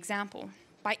interesting example.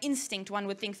 By instinct, one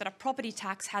would think that a property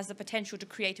tax has the potential to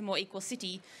create a more equal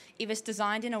city if it's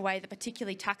designed in a way that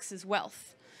particularly taxes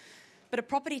wealth. But a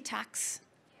property tax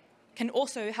can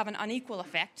also have an unequal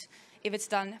effect if it's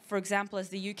done, for example, as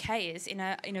the UK is, in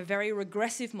a very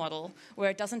regressive model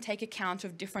where it doesn't take account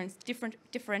of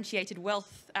differentiated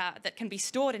wealth that can be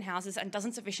stored in houses and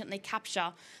doesn't sufficiently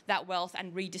capture that wealth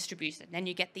and redistribute it. And then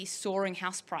you get these soaring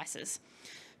house prices.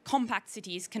 Compact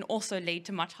cities can also lead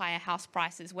to much higher house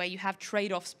prices where you have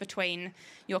trade-offs between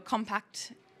your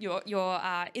compact, your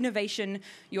innovation,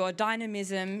 your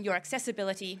dynamism, your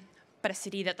accessibility, but a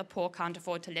city that the poor can't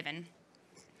afford to live in.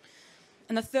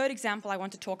 And the third example I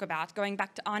want to talk about, going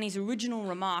back to Arnie's original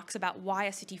remarks about why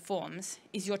a city forms,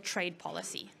 is your trade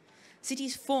policy.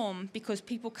 Cities form because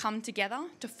people come together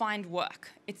to find work.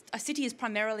 A city is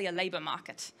primarily a labour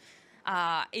market,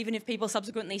 even if people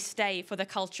subsequently stay for the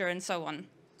culture and so on.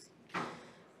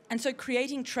 And so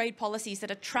creating trade policies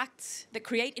that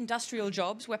create industrial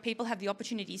jobs where people have the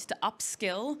opportunities to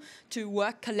upskill, to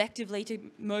work collectively, to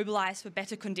mobilise for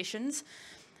better conditions,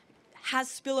 has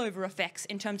spillover effects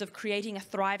in terms of creating a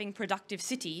thriving, productive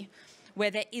city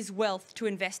where there is wealth to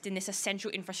invest in this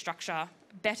essential infrastructure,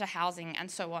 better housing,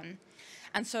 and so on.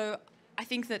 And so I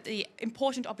think that the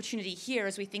important opportunity here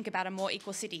as we think about a more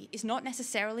equal city is not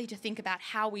necessarily to think about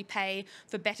how we pay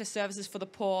for better services for the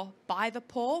poor by the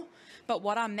poor, but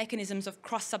what our mechanisms of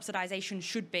cross-subsidization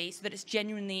should be so that it's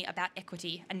genuinely about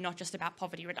equity and not just about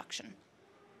poverty reduction.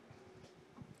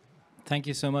 Thank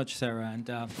you so much, Sarah, and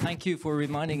thank you for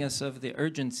reminding us of the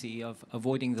urgency of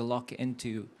avoiding the lock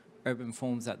into urban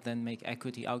forms that then make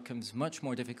equity outcomes much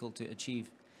more difficult to achieve.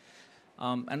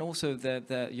 And also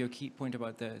your key point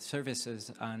about the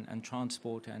services and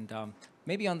transport. And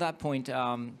maybe on that point,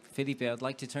 Felipe, I'd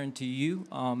like to turn to you.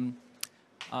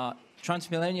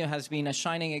 Transmilenio has been a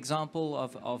shining example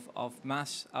of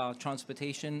mass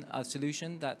transportation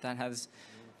solution that has,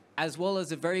 as well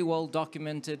as a very well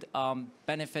documented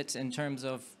benefits in terms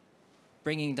of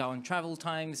bringing down travel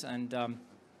times and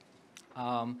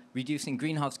reducing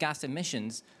greenhouse gas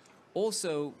emissions,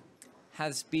 also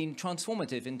has been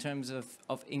transformative in terms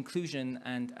of inclusion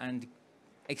and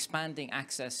expanding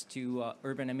access to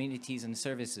urban amenities and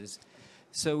services.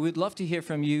 So we'd love to hear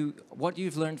from you what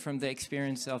you've learned from the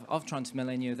experience of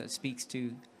Transmilenio that speaks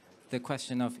to the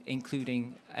question of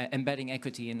embedding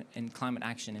equity in climate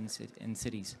action in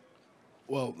cities.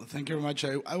 Well, thank you very much.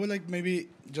 I would like maybe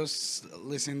just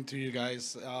listen to you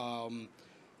guys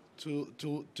to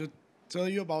tell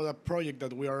you about a project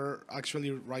that we are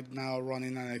actually right now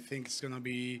running, and I think it's going to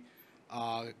be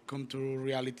come to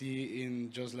reality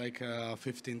in just like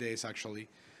 15 days actually.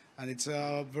 And it's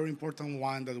a very important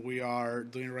one that we are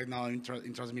doing right now in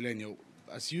Transmilenio.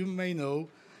 As you may know,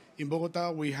 in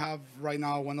Bogota we have right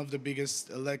now one of the biggest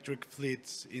electric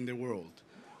fleets in the world.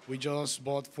 We just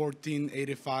bought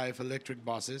 1485 electric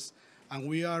buses, and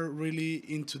we are really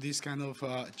into this kind of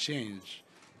change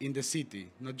in the city,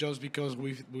 not just because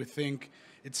we think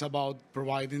it's about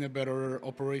providing a better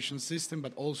operation system,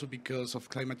 but also because of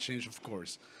climate change, of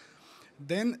course.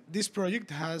 Then this project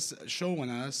has shown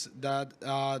us that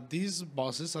these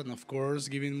buses, and of course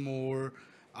giving more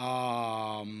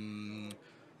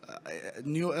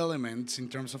new elements in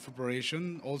terms of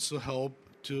operation, also help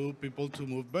to people to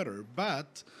move better.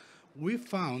 But we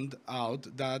found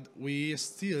out that we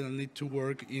still need to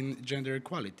work in gender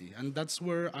equality. And that's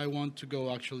where I want to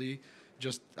go actually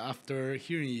just after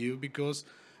hearing you, because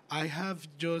I have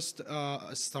just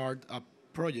started a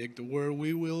project where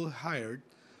we will hire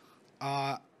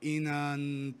in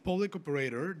a public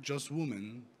operator, just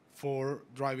women, for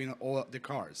driving all the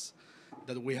cars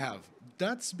that we have.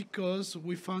 That's because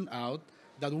we found out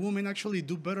that women actually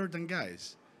do better than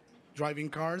guys driving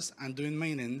cars and doing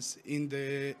maintenance in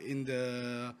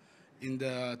the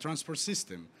transport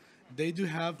system. They do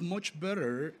have much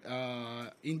better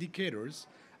indicators,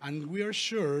 and we are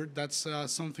sure that's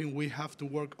something we have to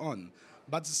work on.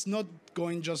 But it's not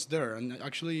going just there, and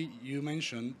actually you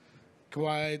mentioned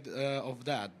quite of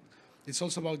that. It's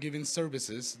also about giving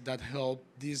services that help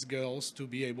these girls to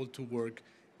be able to work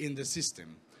in the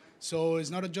system. So it's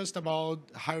not just about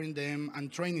hiring them and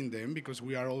training them, because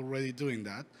we are already doing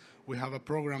that. We have a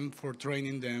program for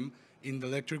training them in the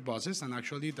electric buses, and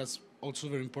actually that's also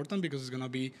very important because it's going to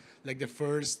be like the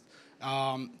first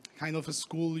kind of a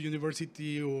school,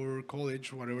 university, or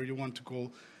college, whatever you want to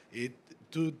call it,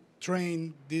 to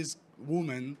train these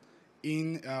women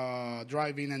in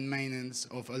driving and maintenance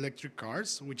of electric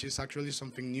cars, which is actually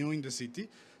something new in the city.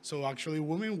 So actually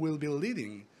women will be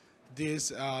leading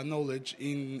this knowledge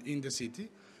in the city.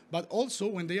 But also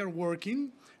when they are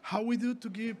working, how we do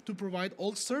to provide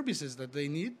all services that they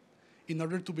need in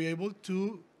order to be able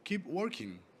to keep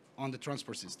working on the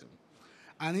transport system.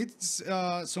 And it's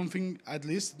something at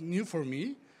least new for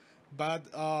me, but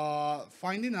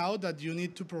finding out that you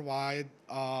need to provide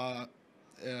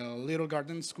little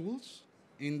garden schools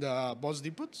in the bus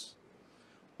depots,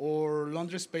 or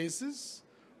laundry spaces,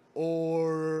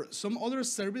 or some other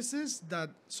services that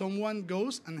someone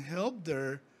goes and help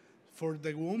there for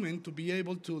the woman to be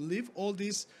able to live all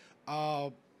this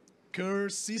care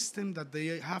system that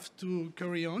they have to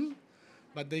carry on,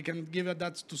 but they can give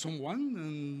that to someone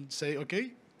and say,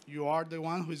 okay, you are the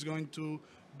one who is going to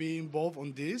be involved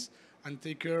on this and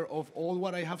take care of all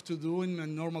what I have to do in my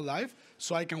normal life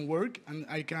so I can work and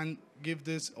I can give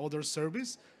this other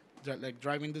service, like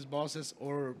driving these buses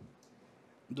or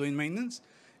doing maintenance.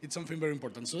 It's something very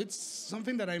important. So it's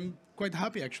something that I'm quite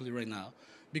happy actually right now,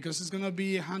 because it's going to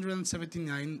be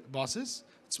 179 buses.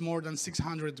 It's more than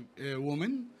 600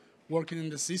 women working in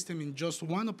the system in just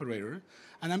one operator.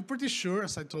 And I'm pretty sure,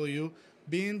 as I told you,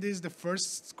 being this the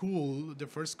first school, the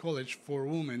first college for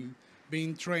women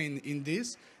being trained in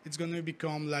this, it's going to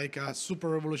become like a super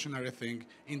revolutionary thing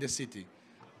in the city.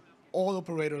 All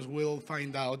operators will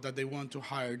find out that they want to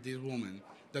hire these women,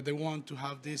 that they want to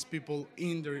have these people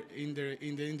in the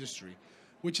industry,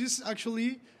 which is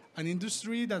actually an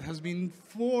industry that has been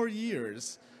 4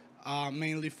 years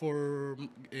mainly for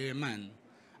men.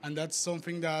 And that's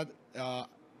something that,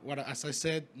 as I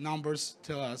said, numbers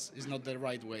tell us is not the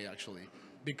right way actually,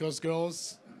 because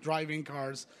girls driving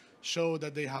cars show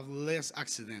that they have less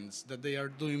accidents, that they are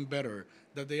doing better,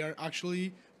 that they are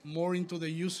actually more into the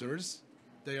users.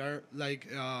 They are like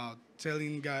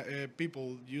telling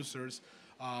people, users,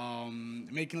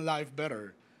 making life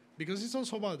better. Because it's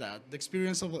also about that, the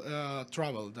experience of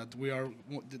travel that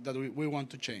we want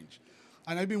to change.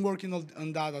 And I've been working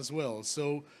on that as well.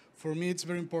 So for me, it's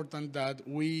very important that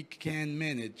we can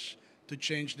manage to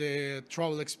change the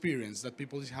travel experience that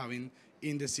people is having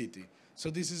in the city. So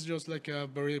this is just like a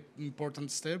very important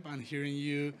step, and hearing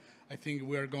you, I think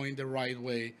we are going the right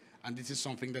way, and this is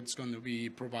something that's going to be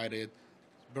provided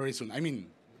very soon. I mean,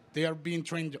 they are being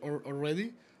trained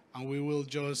already, and we will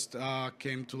just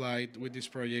came to light with this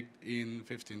project in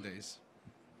 15 days.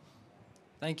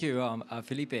 Thank you,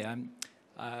 Felipe.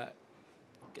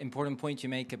 Important point you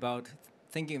make about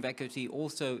thinking of equity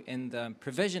also in the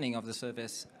provisioning of the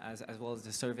service as well as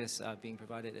the service being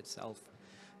provided itself.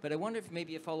 But I wonder if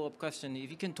maybe a follow-up question, if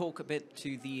you can talk a bit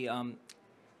to the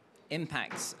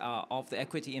impacts of the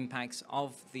equity impacts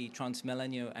of the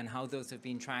Transmilenio and how those have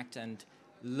been tracked and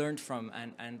learned from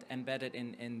and embedded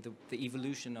in the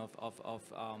evolution of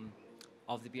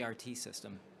the BRT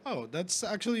system. Oh, that's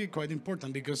actually quite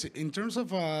important, because in terms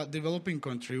of a developing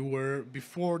country where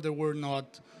before there were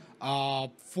not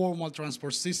formal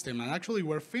transport system, and actually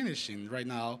we're finishing right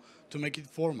now to make it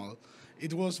formal,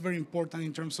 it was very important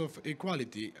in terms of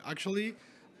equality. Actually,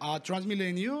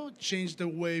 Transmilenio changed the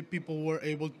way people were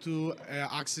able to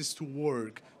access to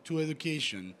work, to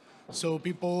education. So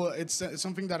people, it's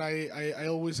something that I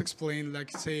always explain,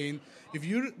 like saying, if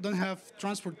you don't have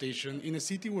transportation in a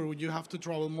city where you have to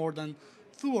travel more than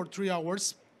 2 or 3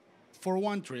 hours for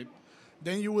one trip,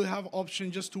 then you will have option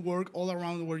just to work all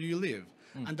around where you live.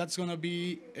 And that's going to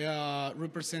be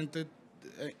represented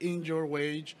in your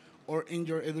wage or in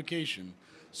your education.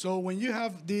 So when you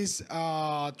have this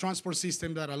transport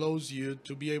system that allows you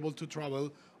to be able to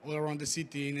travel all around the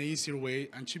city in an easier way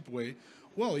and cheap way,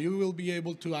 well, you will be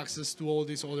able to access to all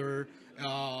these other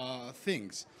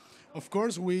things. Of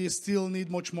course, we still need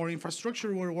much more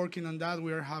infrastructure. We're working on that.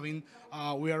 We are having,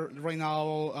 we are right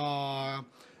now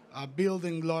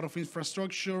building a lot of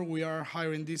infrastructure. We are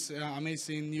hiring these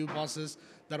amazing new buses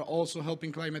that are also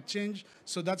helping climate change.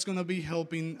 So that's going to be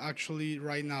helping actually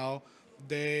right now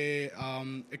the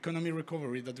economy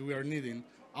recovery that we are needing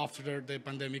after the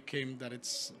pandemic came, that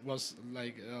was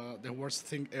like the worst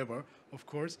thing ever, of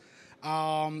course.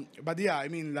 But yeah, I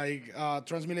mean, like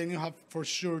Transmilenio have for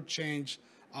sure changed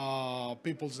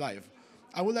people's life.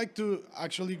 I would like to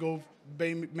actually go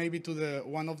maybe to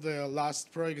one of the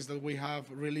last projects that we have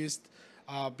released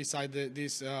beside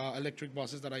these electric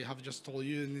buses that I have just told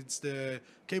you, and it's the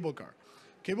cable car.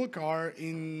 Cable car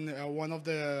in one of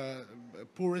the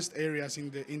poorest areas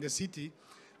in the city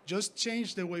just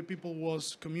changed the way people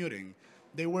was commuting.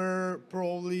 They were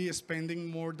probably spending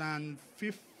more than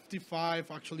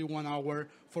 55, actually 1 hour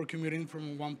for commuting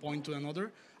from one point to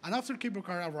another. And after cable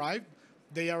car arrived,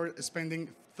 they are spending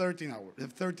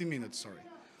 30 minutes, sorry,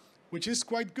 which is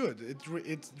quite good.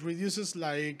 It reduces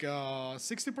like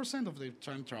 60% of the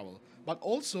time travel, but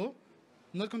also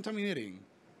not contaminating,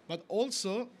 but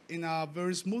also in a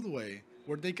very smooth way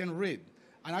where they can read.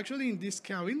 And actually in these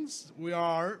cabins, we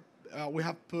have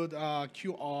put a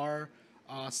QR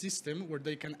system where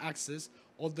they can access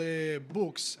all the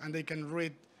books and they can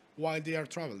read while they are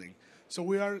traveling. So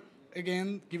we are,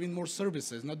 again, giving more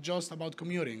services, not just about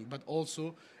commuting, but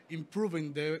also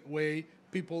improving the way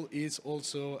people is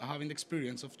also having the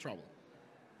experience of travel.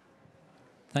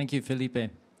 Thank you, Felipe.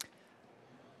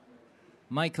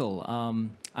 Michael,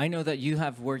 I know that you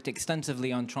have worked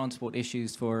extensively on transport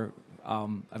issues for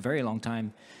a very long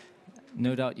time.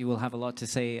 No doubt you will have a lot to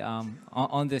say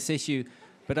on this issue.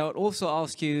 But I would also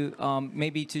ask you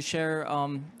maybe to share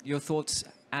your thoughts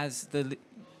as the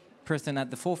person at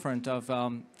the forefront of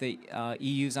the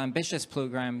EU's ambitious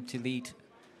program to lead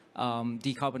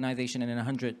decarbonization in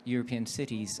 100 European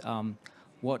cities.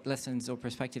 What lessons or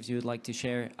perspectives you would like to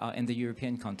share in the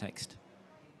European context?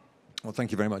 Well,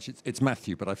 thank you very much. It's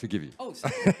Matthew, but I forgive you. Oh,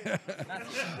 sorry.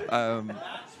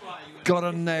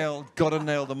 Gotta nail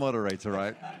the moderator,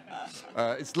 right?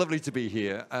 It's lovely to be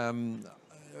here.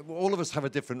 All of us have a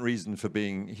different reason for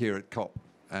being here at COP.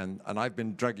 And I've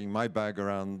been dragging my bag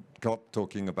around COP,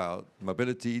 talking about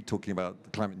mobility, talking about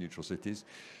climate neutral cities.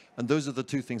 And those are the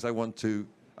two things I want to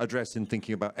address in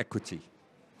thinking about equity.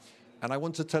 And I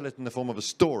want to tell it in the form of a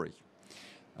story.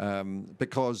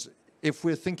 Because if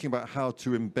we're thinking about how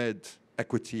to embed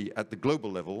equity at the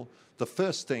global level, the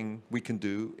first thing we can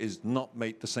do is not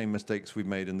make the same mistakes we've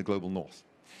made in the global north.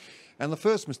 And the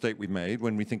first mistake we made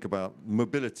when we think about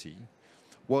mobility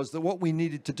was that what we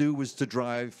needed to do was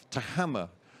to hammer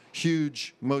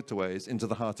huge motorways into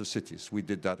the heart of cities. We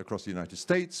did that across the United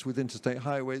States with interstate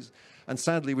highways, and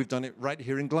sadly we've done it right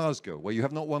here in Glasgow, where you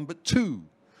have not one but two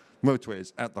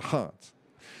motorways at the heart.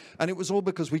 And it was all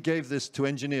because we gave this to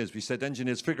engineers. We said,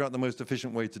 engineers, figure out the most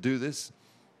efficient way to do this.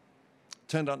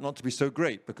 Turned out not to be so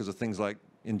great because of things like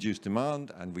induced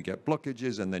demand, and we get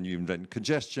blockages, and then you invent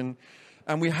congestion.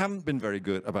 And we haven't been very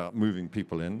good about moving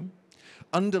people in.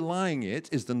 Underlying it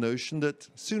is the notion that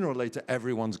sooner or later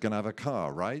everyone's going to have a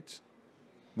car, right?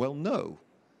 Well, no,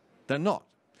 they're not.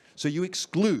 So you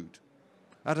exclude,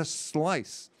 at a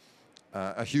slice,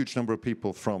 a huge number of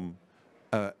people from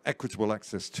equitable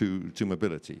access to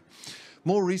mobility.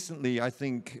 More recently, I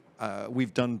think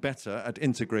we've done better at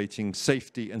integrating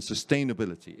safety and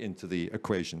sustainability into the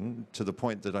equation, to the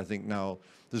point that I think now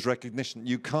there's recognition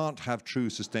you can't have true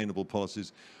sustainable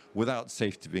policies without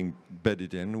safety being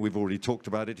bedded in. We've already talked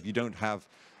about it. If you don't have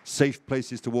safe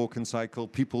places to walk and cycle,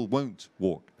 people won't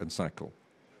walk and cycle.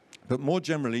 But more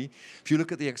generally, if you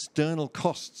look at the external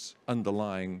costs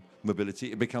underlying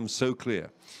mobility, it becomes so clear.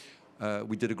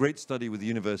 We did a great study with the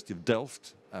University of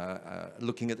Delft,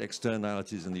 looking at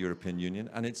externalities in the European Union,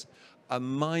 and it's a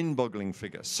mind-boggling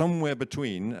figure, somewhere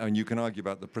between, and you can argue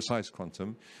about the precise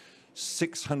quantum,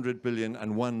 600 billion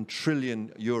and 1 trillion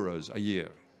euros a year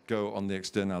go on the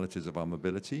externalities of our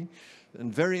mobility.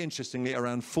 And very interestingly,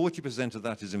 around 40% of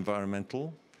that is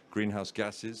environmental, greenhouse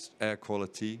gases, air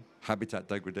quality, habitat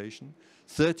degradation.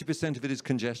 30% of it is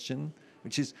congestion,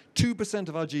 which is 2%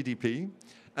 of our GDP,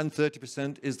 and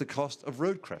 30% is the cost of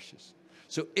road crashes.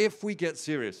 So if we get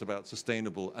serious about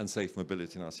sustainable and safe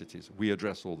mobility in our cities, we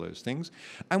address all those things,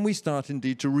 and we start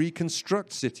indeed to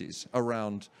reconstruct cities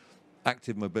around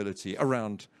active mobility,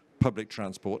 around public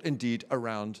transport, indeed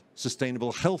around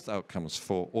sustainable health outcomes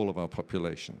for all of our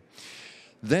population.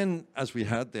 Then, as we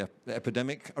had, the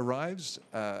epidemic arrives,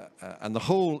 and the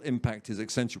whole impact is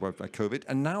accentuated by COVID,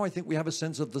 and now I think we have a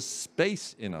sense of the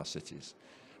space in our cities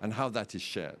and how that is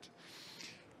shared.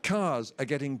 Cars are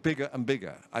getting bigger and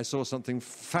bigger. I saw something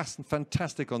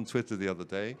fantastic on Twitter the other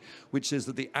day, which is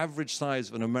that the average size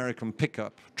of an American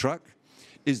pickup truck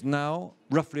is now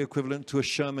roughly equivalent to a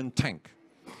Sherman tank,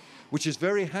 which is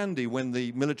very handy when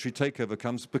the military takeover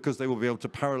comes, because they will be able to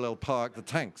parallel park the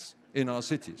tanks in our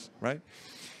cities, right?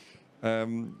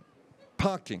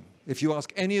 Parking. If you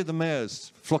ask any of the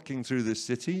mayors flocking through this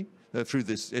city,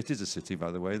 it is a city, by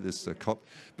the way, this COP,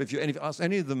 but if you ask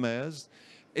any of the mayors,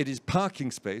 it is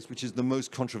parking space, which is the most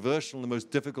controversial and the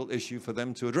most difficult issue for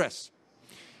them to address.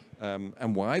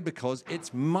 And why? Because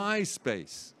it's my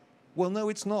space. Well, no,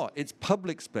 it's not. It's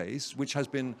public space, which has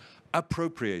been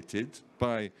appropriated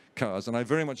by cars. And I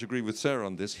very much agree with Sarah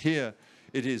on this. Here,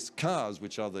 it is cars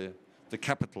which are the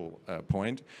capital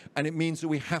point. And it means that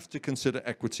we have to consider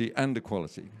equity and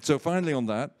equality. So finally on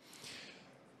that,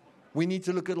 we need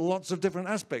to look at lots of different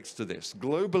aspects to this.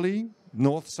 Globally,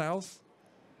 north-south,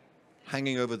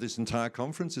 hanging over this entire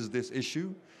conference is this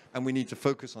issue, and we need to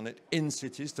focus on it in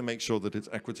cities to make sure that it's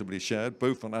equitably shared,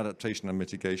 both on adaptation and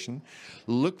mitigation.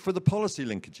 Look for the policy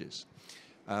linkages.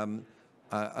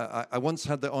 I once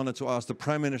had the honor to ask the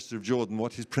Prime Minister of Jordan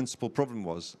what his principal problem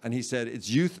was, and he said it's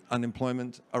youth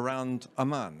unemployment around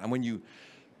Amman. And when you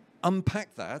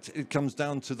unpack that, it comes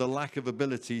down to the lack of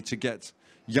ability to get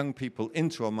young people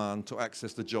into Amman to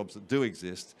access the jobs that do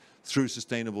exist through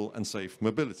sustainable and safe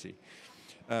mobility.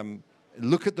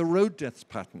 Look at the road deaths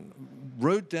pattern.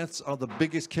 Road deaths are the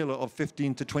biggest killer of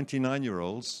 15 to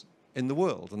 29-year-olds in the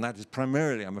world, and that is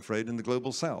primarily, I'm afraid, in the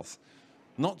global south.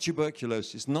 Not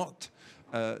tuberculosis, not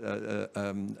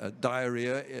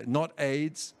diarrhea, not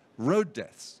AIDS, road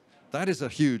deaths. That is a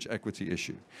huge equity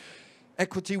issue.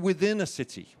 Equity within a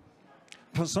city.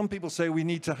 Some people say we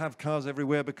need to have cars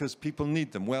everywhere because people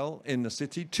need them. Well, in the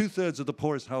city, 2/3 of the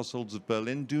poorest households of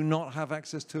Berlin do not have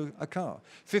access to a car.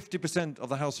 50% of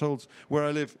the households where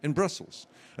I live in Brussels.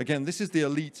 Again, this is the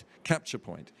elite capture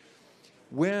point.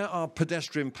 Where are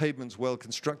pedestrian pavements well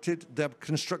constructed? They're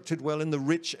constructed well in the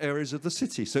rich areas of the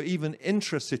city. So even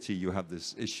intra-city you have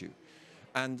this issue.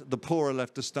 And the poor are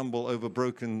left to stumble over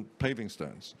broken paving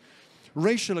stones.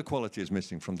 Racial equality is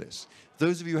missing from this.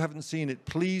 Those of you who haven't seen it,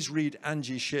 please read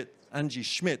Angie Schmidt,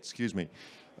 excuse me.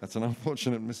 That's an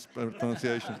unfortunate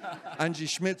mispronunciation. Angie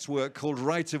Schmidt's work called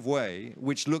Right of Way,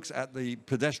 which looks at the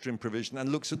pedestrian provision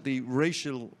and looks at the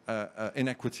racial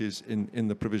inequities in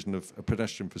the provision of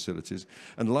pedestrian facilities.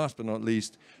 And last but not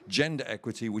least, gender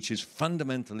equity, which is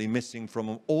fundamentally missing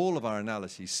from all of our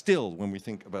analyses still when we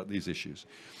think about these issues.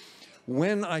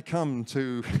 When I come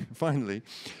to, finally,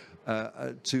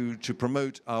 to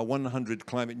promote our 100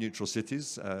 climate neutral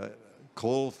cities,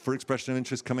 call for expression of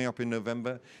interest coming up in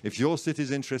November. If your city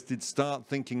is interested, start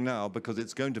thinking now, because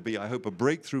it's going to be, I hope, a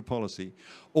breakthrough policy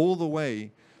all the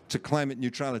way to climate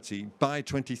neutrality by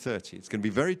 2030. It's going to be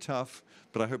very tough,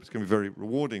 but I hope it's going to be very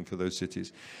rewarding for those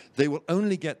cities. They will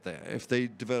only get there if they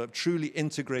develop truly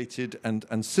integrated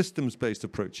and systems-based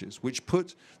approaches, which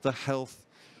put the health,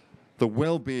 the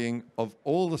well-being of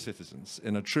all the citizens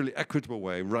in a truly equitable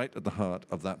way right at the heart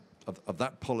of that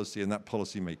policy and that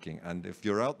policy making. And if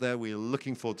you're out there, we're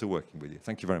looking forward to working with you.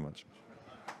 Thank you very much.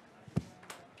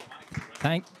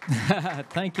 Thank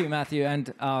you, Matthew,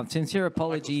 and sincere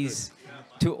apologies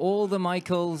to all the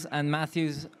Michaels and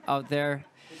Matthews out there.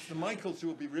 It's the Michaels who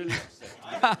will be really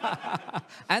upset.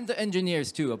 And the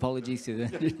engineers too. Apologies to the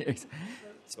engineers.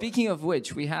 Speaking of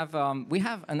which, we have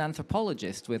an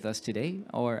anthropologist with us today,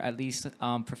 or at least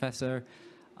Professor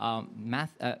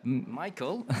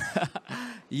Michael.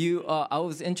 I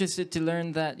was interested to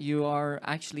learn that you are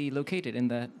actually located in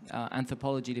the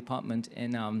anthropology department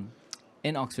in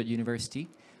Oxford University,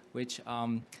 which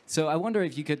so I wonder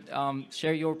if you could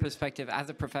share your perspective as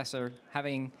a professor,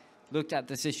 having looked at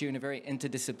this issue in a very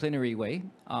interdisciplinary way.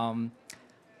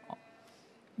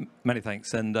 Many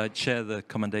thanks, and I share the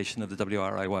commendation of the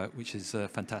WRI work, which is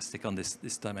fantastic on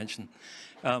this dimension.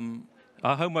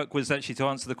 Our homework was actually to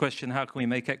answer the question, how can we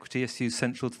make equity issues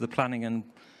central to the planning and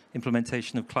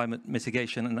implementation of climate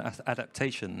mitigation and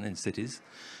adaptation in cities?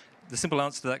 The simple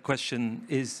answer to that question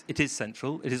is it is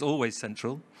central. It is always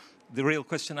central. The real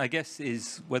question, I guess,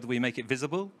 is whether we make it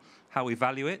visible, how we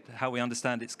value it, how we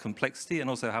understand its complexity, and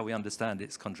also how we understand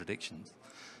its contradictions.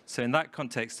 So in that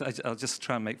context, I'll just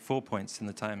try and make 4 points in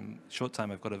the short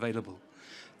time I've got available.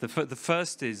 The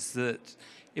first is that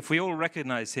if we all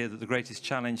recognize here that the greatest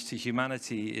challenge to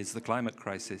humanity is the climate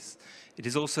crisis, it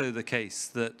is also the case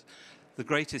that the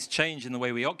greatest change in the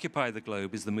way we occupy the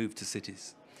globe is the move to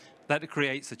cities. That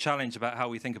creates a challenge about how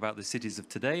we think about the cities of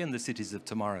today and the cities of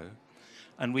tomorrow.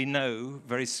 And we know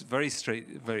very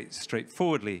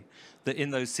straightforwardly that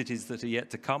in those cities that are yet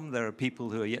to come, there are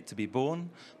people who are yet to be born,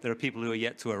 there are people who are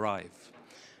yet to arrive.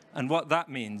 And what that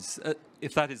means,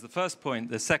 if that is the first point,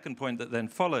 the second point that then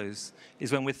follows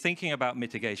is when we're thinking about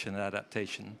mitigation and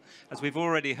adaptation. As we've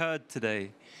already heard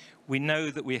today, we know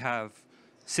that we have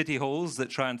city halls that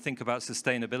try and think about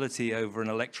sustainability over an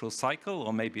electoral cycle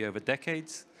or maybe over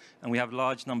decades. And we have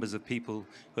large numbers of people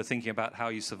who are thinking about how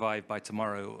you survive by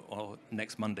tomorrow or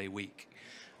next Monday week.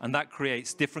 And that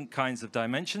creates different kinds of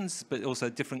dimensions, but also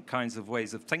different kinds of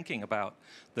ways of thinking about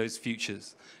those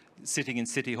futures. Sitting in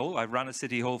City Hall, I ran a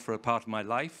City Hall for a part of my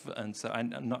life, and so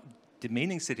I'm not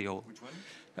demeaning City Hall. Which one?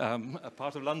 A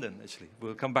part of London, actually.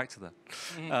 We'll come back to that.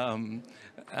 Mm-hmm.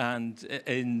 And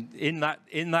in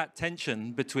that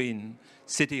tension between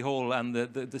City Hall and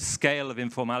the scale of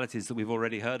informalities that we've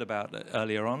already heard about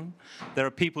earlier on. There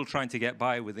are people trying to get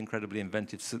by with incredibly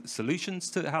inventive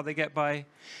solutions to how they get by,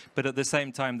 but at the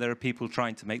same time, there are people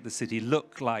trying to make the city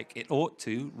look like it ought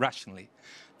to rationally.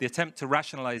 The attempt to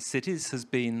rationalize cities has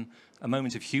been a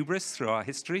moment of hubris through our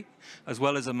history, as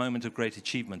well as a moment of great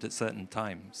achievement at certain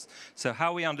times. So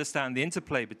how we understand the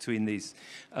interplay between these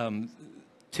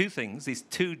two things, these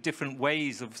two different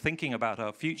ways of thinking about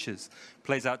our futures,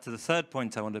 plays out to the third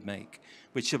point I want to make,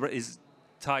 which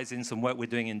ties in some work we're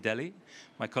doing in Delhi.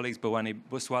 My colleagues Bhawani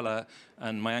Buswala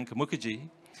and Mayanka Mukherjee,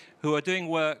 who are doing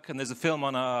work, and there's a film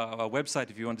on our website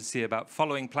if you want to see, about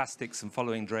following plastics and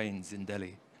following drains in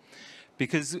Delhi.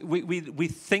 Because we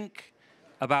think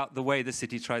about the way the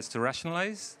city tries to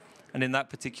rationalize, and in that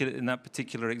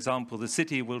particular example, the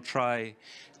city will try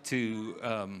to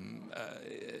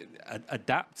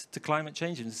adapt to climate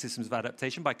change and systems of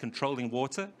adaptation by controlling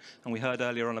water. And we heard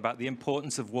earlier on about the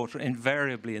importance of water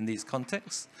invariably in these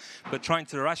contexts. But trying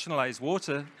to rationalize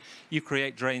water, you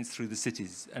create drains through the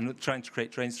cities. And trying to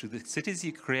create drains through the cities,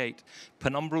 you create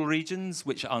penumbral regions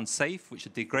which are unsafe, which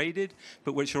are degraded,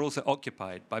 but which are also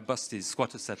occupied by busties,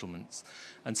 squatter settlements.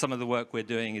 And some of the work we're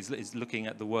doing is looking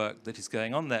at the work that is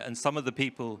going on there. And some of the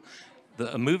people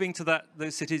that are moving to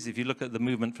those cities, if you look at the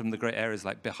movement from the great areas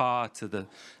like Bihar to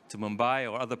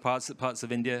Mumbai or other parts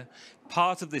of India,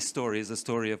 part of this story is a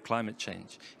story of climate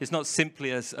change. It's not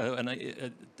simply a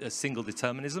single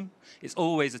determinism. It's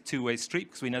always a two-way street,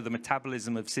 because we know the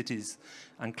metabolism of cities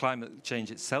and climate change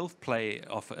itself play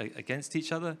off against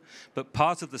each other. But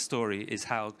part of the story is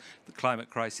how the climate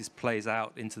crisis plays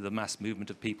out into the mass movement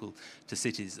of people to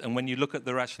cities. And when you look at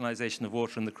the rationalization of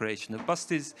water and the creation of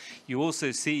busties, you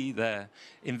also see there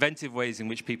inventive ways in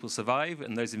which people survive,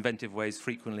 and those inventive ways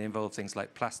frequently involve things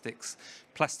like plastics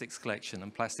collection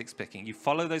and plastics picking. You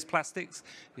follow those plastics.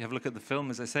 You have a look at the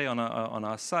film, as I say, on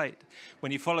our site.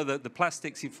 When you follow the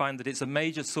plastics, you find that it's a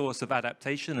major source of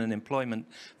adaptation and employment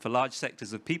for large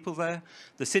sectors of people there.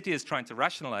 The city is trying to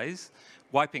rationalize,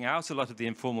 wiping out a lot of the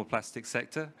informal plastic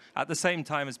sector at the same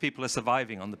time as people are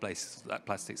surviving on the basis of that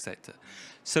plastic sector.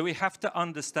 So we have to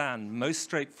understand most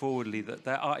straightforwardly that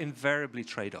there are invariably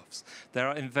trade-offs. There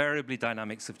are invariably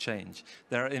dynamics of change.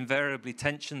 There are invariably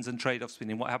tensions and trade-offs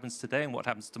between what happens today and what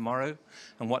happens tomorrow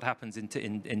and what happens in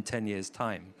 10 years'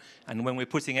 time. And when we're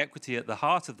putting equity at the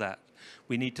heart of that,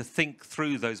 we need to think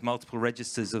through those multiple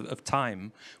registers of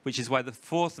time, which is why the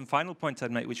fourth and final point I'd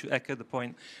make, which would echo the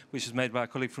point which was made by a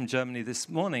colleague from Germany this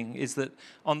morning, is that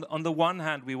on the one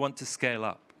hand, we want to scale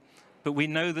up. But we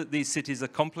know that these cities are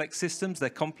complex systems.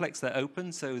 They're complex, they're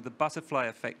open, so the butterfly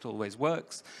effect always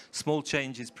works. Small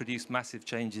changes produce massive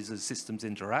changes as systems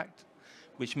interact,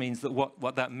 which means that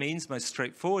what that means most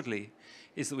straightforwardly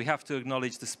is that we have to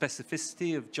acknowledge the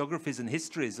specificity of geographies and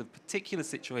histories of particular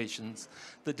situations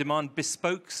that demand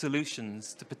bespoke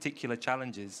solutions to particular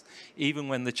challenges, even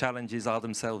when the challenges are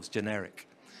themselves generic.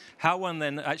 How one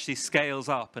then actually scales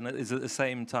up and is at the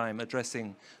same time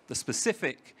addressing the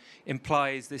specific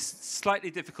implies this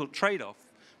slightly difficult trade-off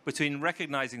between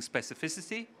recognizing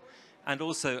specificity and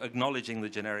also acknowledging the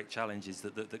generic challenges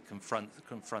that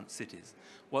confront cities.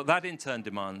 What that in turn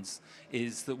demands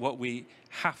is that what we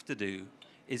have to do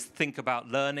is think about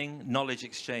learning, knowledge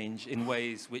exchange in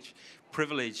ways which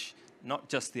privilege not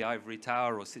just the ivory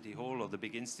tower or City Hall or the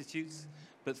big institutes,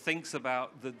 but thinks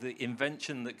about the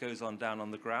invention that goes on down on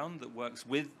the ground, that works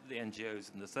with the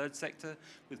NGOs and the third sector,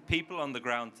 with people on the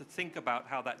ground to think about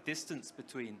how that distance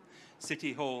between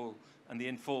City Hall and the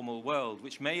informal world,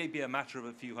 which may be a matter of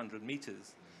a few hundred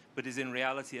meters, but is in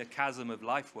reality a chasm of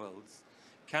life worlds,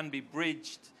 can be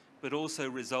bridged, but also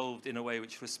resolved in a way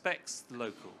which respects the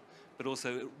local, but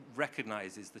also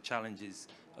recognizes the challenges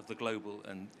of the global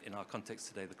and, in our context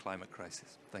today, the climate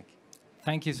crisis. Thank you.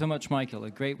 Thank you so much, Michael.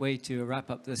 A great way to wrap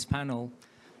up this panel.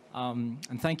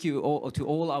 And thank you to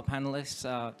all our panelists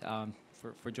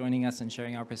for joining us and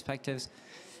sharing our perspectives.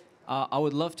 I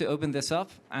would love to open this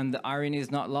up, and the irony is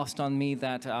not lost on me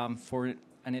that for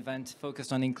an event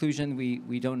focused on inclusion,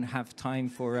 we don't have time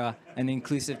for an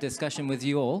inclusive discussion with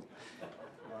you all.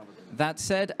 That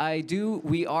said,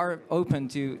 we are open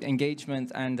to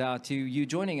engagement and to you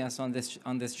joining us on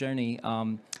this journey.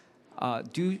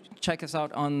 Do check us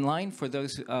out online for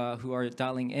those who are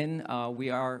dialing in. We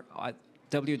are at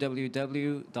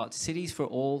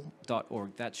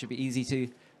www.citiesforall.org. That should be easy to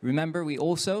remember. We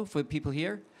also, for people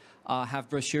here, have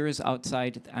brochures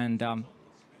outside. And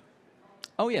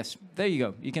oh, yes, there you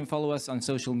go. You can follow us on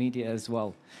social media as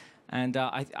well. And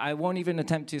I won't even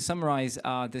attempt to summarize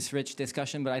this rich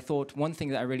discussion, but I thought one thing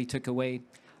that I really took away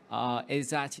is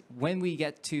that when we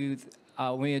get to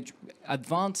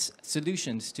advance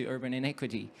solutions to urban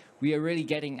inequity, we are really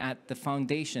getting at the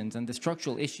foundations and the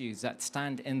structural issues that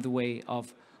stand in the way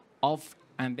of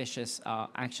ambitious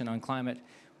action on climate,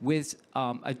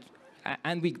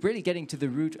 and we're really getting to the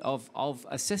root of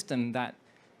a system that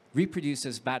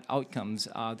reproduces bad outcomes.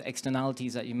 The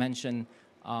externalities that you mentioned,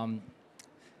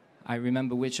 I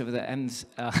remember which of the M's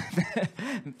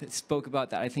spoke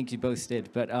about that. I think you both did.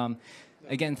 But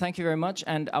again, thank you very much.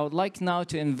 And I would like now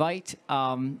to invite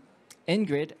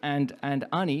Ingrid and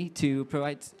Ani to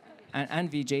provide,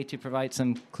 and Vijay to provide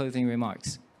some closing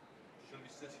remarks. Shall we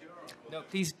sit here? No,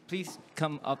 please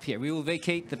come up here. We will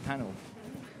vacate the panel.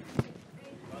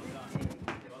 Well done.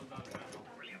 Well done, panel.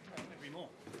 Brilliant. Agree more.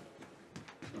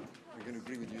 I'm going to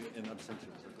agree with you in absentia.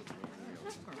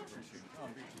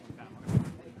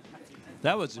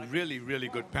 That was a really, really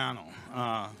good panel.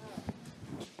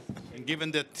 And given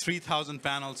that 3,000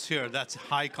 panels here, that's a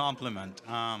high compliment.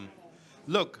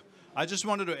 Look, I just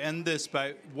wanted to end this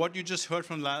by what you just heard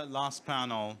from last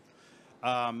panel.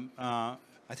 I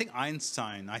think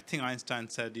Einstein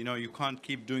said, you know, you can't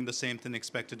keep doing the same thing and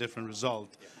expect a different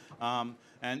result. And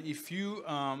if you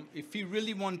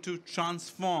really want to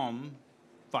transform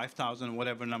 5,000,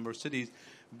 whatever number of cities,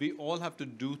 we all have to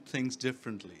do things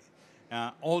differently.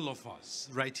 All of us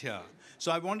right here.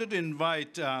 So I wanted to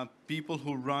invite people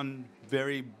who run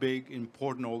very big,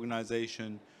 important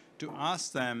organizations to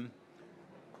ask them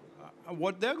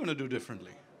what they're going to do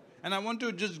differently. And I want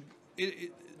to just,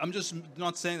 I'm just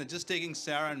not saying that, just taking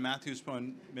Sarah and Matthew's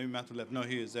point, maybe Matthew left, no,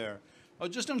 he is there. Or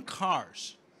just on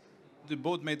cars. They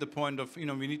both made the point of, you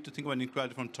know, we need to think about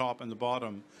inequality from top and the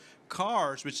bottom.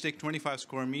 Cars, which take 25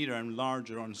 square meter and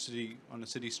larger on a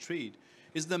city street,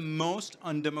 is the most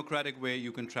undemocratic way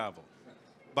you can travel,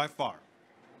 by far.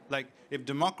 Like, if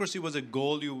democracy was a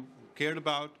goal you cared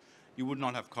about, you would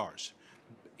not have cars.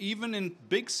 Even in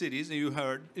big cities, you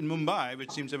heard in Mumbai,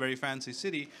 which seems a very fancy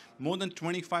city, more than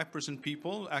 25%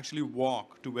 people actually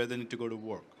walk to where they need to go to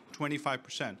work.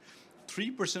 25%.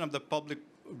 3% of the public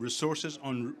resources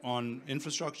on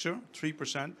infrastructure,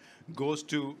 3%, goes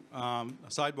to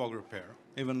sidewalk repair,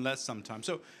 even less sometimes.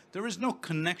 So there is no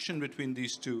connection between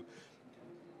these two.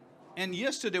 And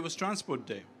yesterday was Transport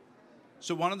Day.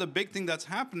 So one of the big things that's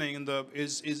happening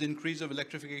is increase of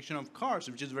electrification of cars,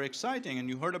 which is very exciting. And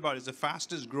you heard about it, it's the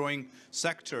fastest growing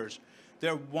sectors.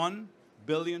 There are 1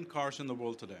 billion cars in the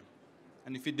world today.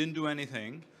 And if you didn't do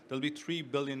anything, there'll be 3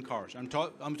 billion cars. I'm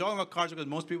talking about cars because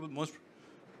most people,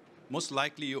 most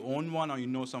likely you own one or you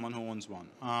know someone who owns one.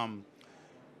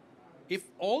 If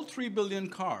all 3 billion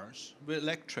cars were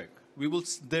electric,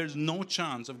 there's no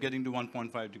chance of getting to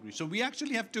 1.5 degrees. So we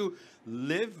actually have to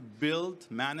live, build,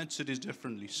 manage cities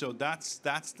differently. So that's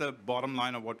the bottom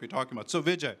line of what we're talking about. So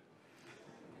Vijay,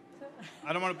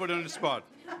 I don't want to put you on the spot.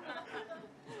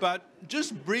 But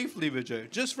just briefly, Vijay,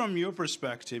 just from your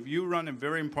perspective, you run a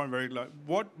very important,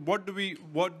 what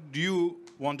do you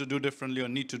want to do differently or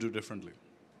need to do differently?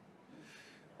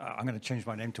 I'm going to change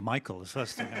my name to Michael as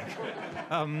first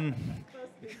thing.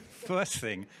 First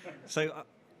thing. So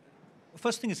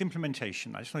first thing is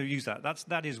implementation. I just want to use that.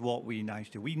 That is what we now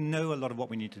do. We know a lot of what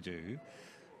we need to do.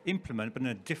 Implement, but in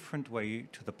a different way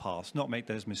to the past, not make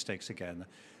those mistakes again.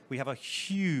 We have a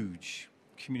huge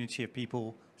community of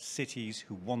people, cities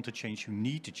who want to change, who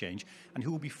need to change, and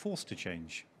who will be forced to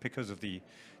change because of the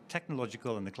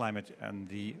technological and the climate and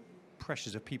the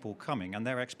pressures of people coming and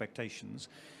their expectations.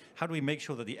 How do we make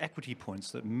sure that the equity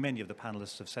points that many of the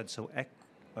panelists have said so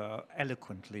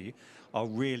eloquently are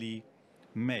really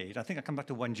made? I think I come back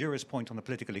to Wanjira's point on the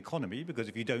political economy, because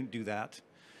if you don't do that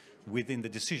within the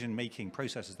decision-making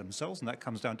processes themselves, and that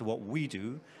comes down to what we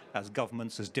do as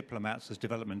governments, as diplomats, as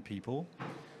development people.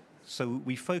 So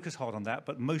we focus hard on that,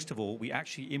 but most of all, we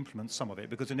actually implement some of it,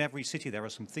 because in every city there are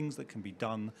some things that can be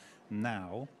done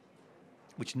now,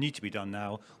 which need to be done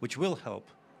now, which will help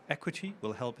equity,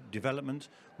 will help development,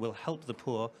 will help the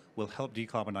poor, will help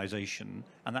decarbonization.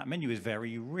 And that menu is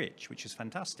very rich, which is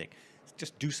fantastic.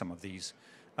 Just do some of these.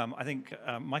 I think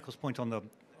Michael's point on the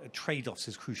trade-offs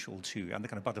is crucial too, and the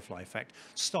kind of butterfly effect.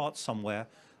 Start somewhere.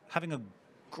 Having a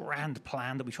grand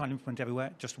plan that we try and implement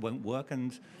everywhere just won't work,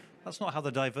 and that's not how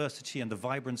the diversity and the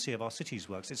vibrancy of our cities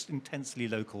works. It's intensely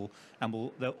local,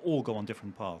 and they'll all go on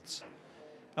different paths.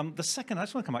 The second, I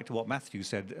just want to come back to what Matthew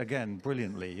said, again,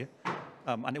 brilliantly,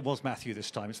 and it was Matthew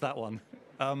this time, it's that one.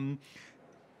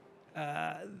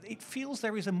 It feels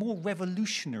there is a more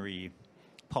revolutionary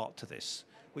part to this,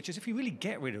 which is if you really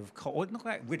get rid of cars, or not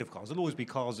get rid of cars, there'll always be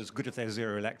cars that's good if they're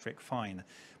zero electric, fine.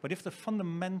 But if the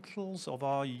fundamentals of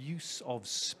our use of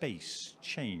space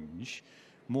change,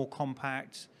 more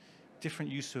compact,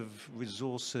 different use of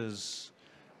resources,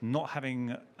 not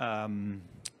having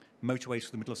motorways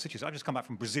through the middle of cities. I've just come back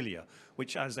from Brasilia,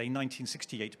 which as a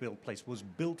 1968 built place was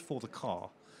built for the car.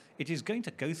 It is going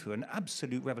to go through an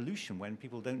absolute revolution when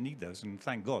people don't need those, and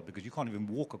thank God, because you can't even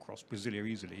walk across Brasilia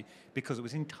easily because it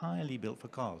was entirely built for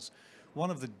cars. One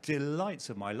of the delights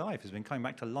of my life has been coming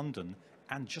back to London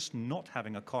and just not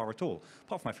having a car at all.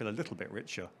 Apart from I feel a little bit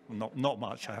richer, not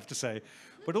much, I have to say.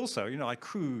 But also, you know, I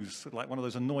cruise like one of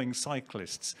those annoying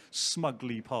cyclists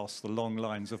smugly past the long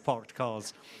lines of parked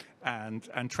cars and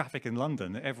traffic in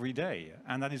London every day,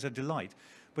 and that is a delight.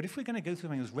 But if we're going to go through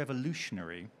something as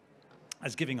revolutionary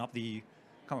as giving up the,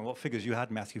 I can't remember what figures you had,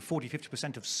 Matthew,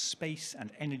 40–50% of space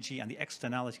and energy and the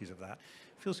externalities of that,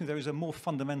 it feels to me there is a more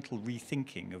fundamental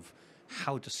rethinking of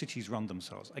how do cities run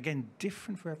themselves. Again,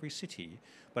 different for every city,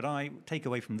 but I take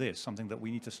away from this something that we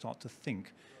need to start to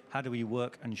think, how do we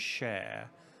work and share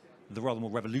the rather more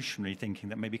revolutionary thinking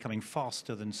that may be coming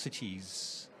faster than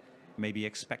cities may be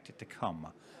expected to come.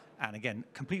 And again,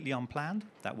 completely unplanned,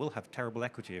 that will have terrible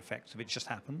equity effects if it just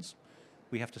happens.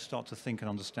 We have to start to think and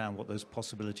understand what those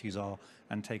possibilities are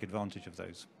and take advantage of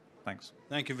those. Thanks.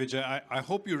 Thank you, Vijay. I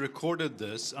hope you recorded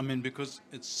this. I mean, because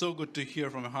it's so good to hear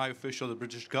from a high official of the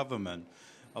British government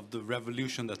of the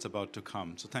revolution that's about to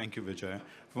come. So thank you, Vijay,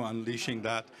 for unleashing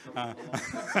that.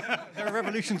 There are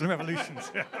revolutions and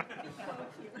revolutions.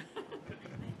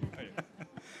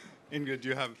 Ingrid,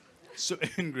 you have... So,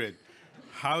 Ingrid,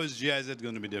 how is GIZ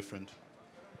going to be different?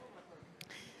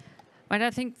 Well, I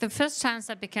think the first chance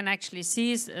that we can actually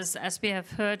see is, as we have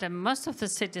heard, that most of the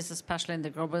cities, especially in the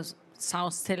global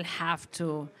south, still have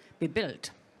to be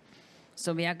built.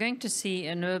 So we are going to see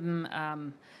an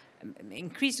urban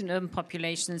increase in urban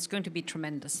population. It's going to be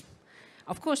tremendous.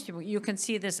 Of course, you can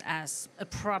see this as a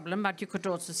problem, but you could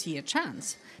also see a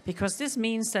chance, because this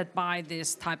means that by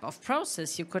this type of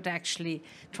process, you could actually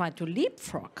try to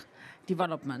leapfrog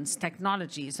developments,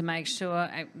 technologies, and make sure,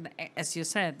 as you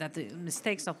said, that the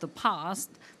mistakes of the past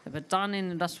that were done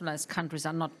in industrialized countries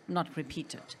are not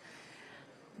repeated.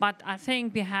 But I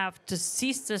think we have to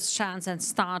seize this chance and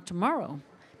start tomorrow,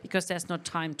 because there's no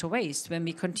time to waste. When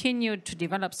we continue to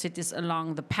develop cities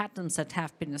along the patterns that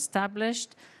have been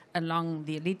established, along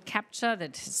the elite capture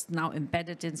that is now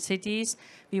embedded in cities,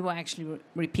 we will actually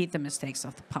repeat the mistakes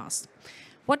of the past.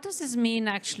 What does this mean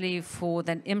actually for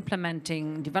then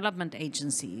implementing development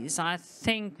agencies? I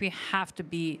think we have to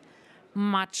be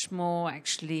much more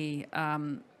actually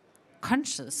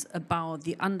conscious about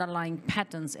the underlying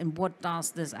patterns and what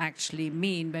does this actually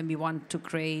mean when we want to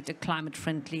create a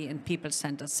climate-friendly and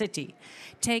people-centered city.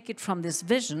 Take it from this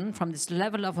vision, from this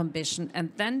level of ambition,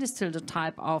 and then distill the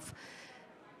type of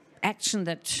action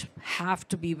that have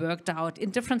to be worked out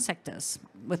in different sectors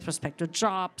with respect to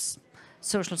jobs,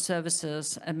 social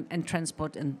services, and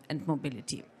transport and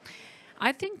mobility.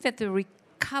 I think that the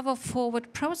recover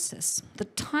forward process, the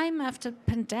time after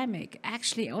pandemic,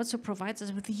 actually also provides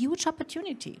us with a huge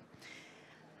opportunity.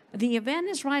 The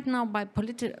awareness right now by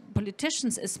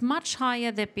politicians is much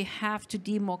higher that we have to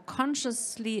deal more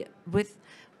consciously with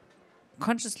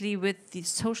the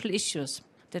social issues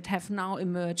that have now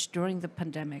emerged during the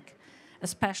pandemic,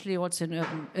 especially also in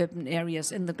urban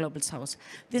areas in the global south.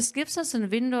 This gives us a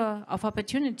window of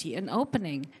opportunity, an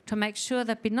opening to make sure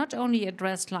that we not only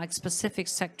address like specific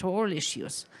sectoral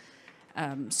issues,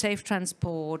 safe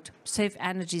transport, safe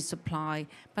energy supply,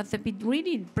 but that we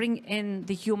really bring in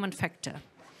the human factor.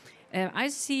 I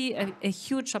see a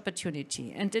huge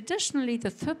opportunity. And additionally,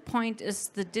 the third point is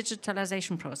the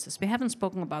digitalization process. We haven't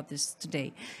spoken about this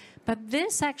today. But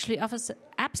this actually offers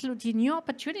absolutely new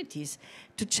opportunities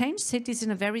to change cities in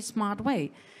a very smart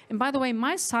way. And by the way,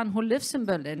 my son, who lives in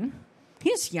Berlin,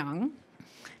 he's young.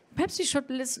 Perhaps he should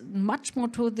listen much more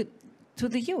to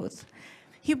the youth.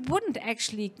 He wouldn't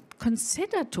actually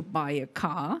consider to buy a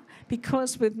car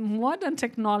because with modern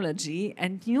technology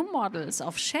and new models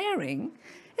of sharing,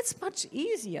 it's much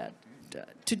easier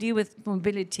to deal with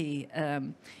mobility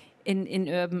in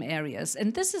urban areas.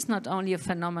 And this is not only a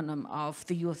phenomenon of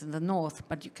the youth in the north,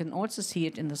 but you can also see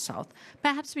it in the south.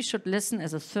 Perhaps we should listen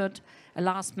as a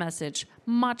last message,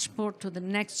 much more to the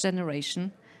next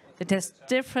generation that has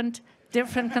different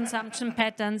consumption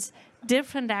patterns,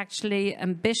 different actually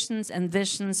ambitions and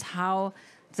visions how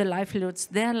the livelihoods,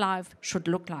 their life should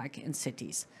look like in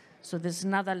cities. So this is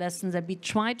another lesson that we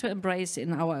try to embrace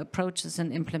in our approaches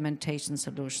and implementation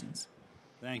solutions.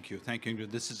 Thank you, Ingrid.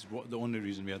 This is the only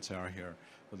reason we had Sarah here,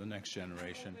 for the next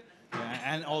generation.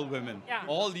 And all women,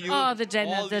 all youth,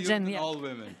 all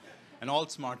women, and all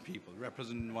smart people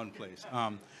represented in one place.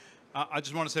 I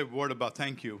just want to say a word about,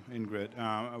 thank you, Ingrid,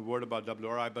 a word about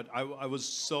WRI, but I was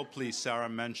so pleased Sarah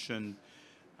mentioned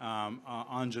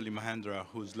Anjali Mahendra,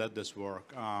 who's led this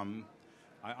work.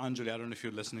 Anjali, I don't know if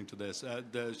you're listening to this.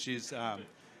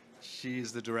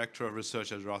 She's the director of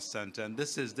research at Ross Center, and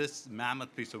this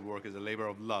mammoth piece of work is a labor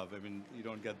of love. I mean, you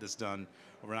don't get this done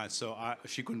overnight. So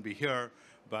she couldn't be here,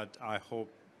 but I hope,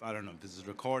 I don't know if this is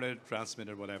recorded,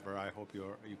 transmitted, whatever. I hope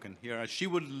you can hear her. She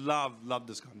would love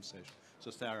this conversation.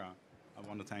 So Sarah, I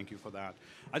want to thank you for that.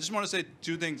 I just want to say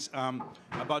two things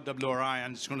about WRI.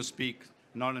 I'm just going to speak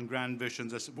not in grand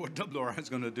visions as what WRI is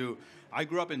going to do. I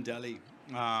grew up in Delhi.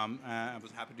 I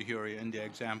was happy to hear your India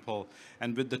example.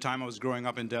 And with the time I was growing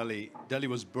up in Delhi, Delhi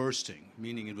was bursting,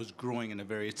 meaning it was growing in a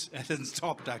very, it hasn't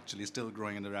stopped actually, still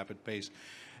growing at a rapid pace.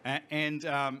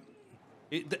 The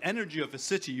energy of a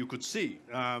city you could see,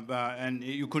 and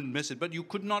you couldn't miss it. But you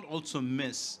could not also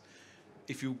miss,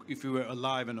 if you were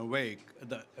alive and awake,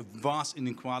 the vast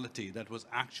inequality that was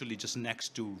actually just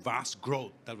next to vast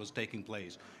growth that was taking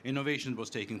place. Innovation was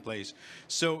taking place.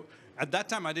 So at that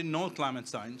time, I didn't know climate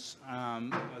science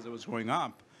as I was growing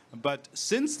up. But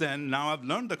since then, now I've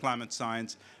learned the climate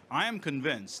science, I am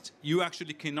convinced you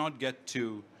actually cannot get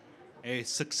to a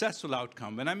successful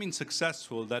outcome. When I mean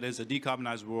successful, that is a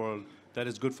decarbonized world that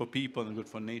is good for people and good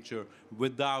for nature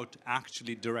without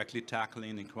actually directly tackling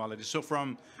inequality. So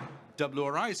from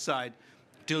WRI's side,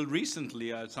 till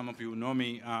recently, some of you know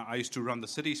me, I used to run the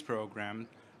cities program,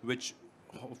 which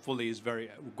hopefully is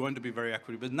going to be very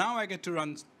equitable. But now I get to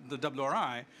run the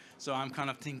WRI, so I'm kind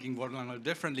of thinking what am I going to do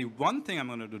differently. One thing I'm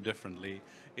going to do differently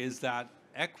is that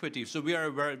equity. So we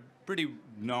are pretty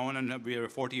known, and we are a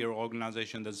 40-year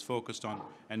organization that's focused on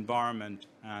environment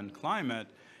and climate,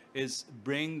 is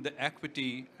bring the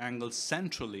equity angle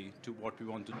centrally to what we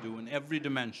want to do in every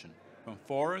dimension, from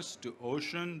forest to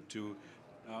ocean to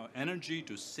energy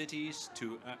to cities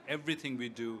to everything we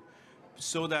do,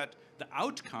 so that the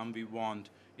outcome we want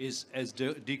is as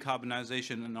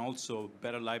decarbonization and also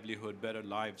better livelihood, better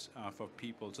lives for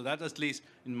people. So that, at least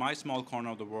in my small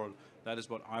corner of the world, that is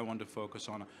what I want to focus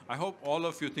on. I hope all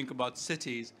of you think about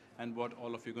cities and what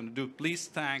all of you are going to do. Please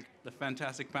thank the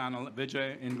fantastic panel.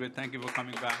 Vijay, Ingrid, thank you for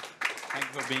coming back. Thank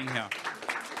you for being here.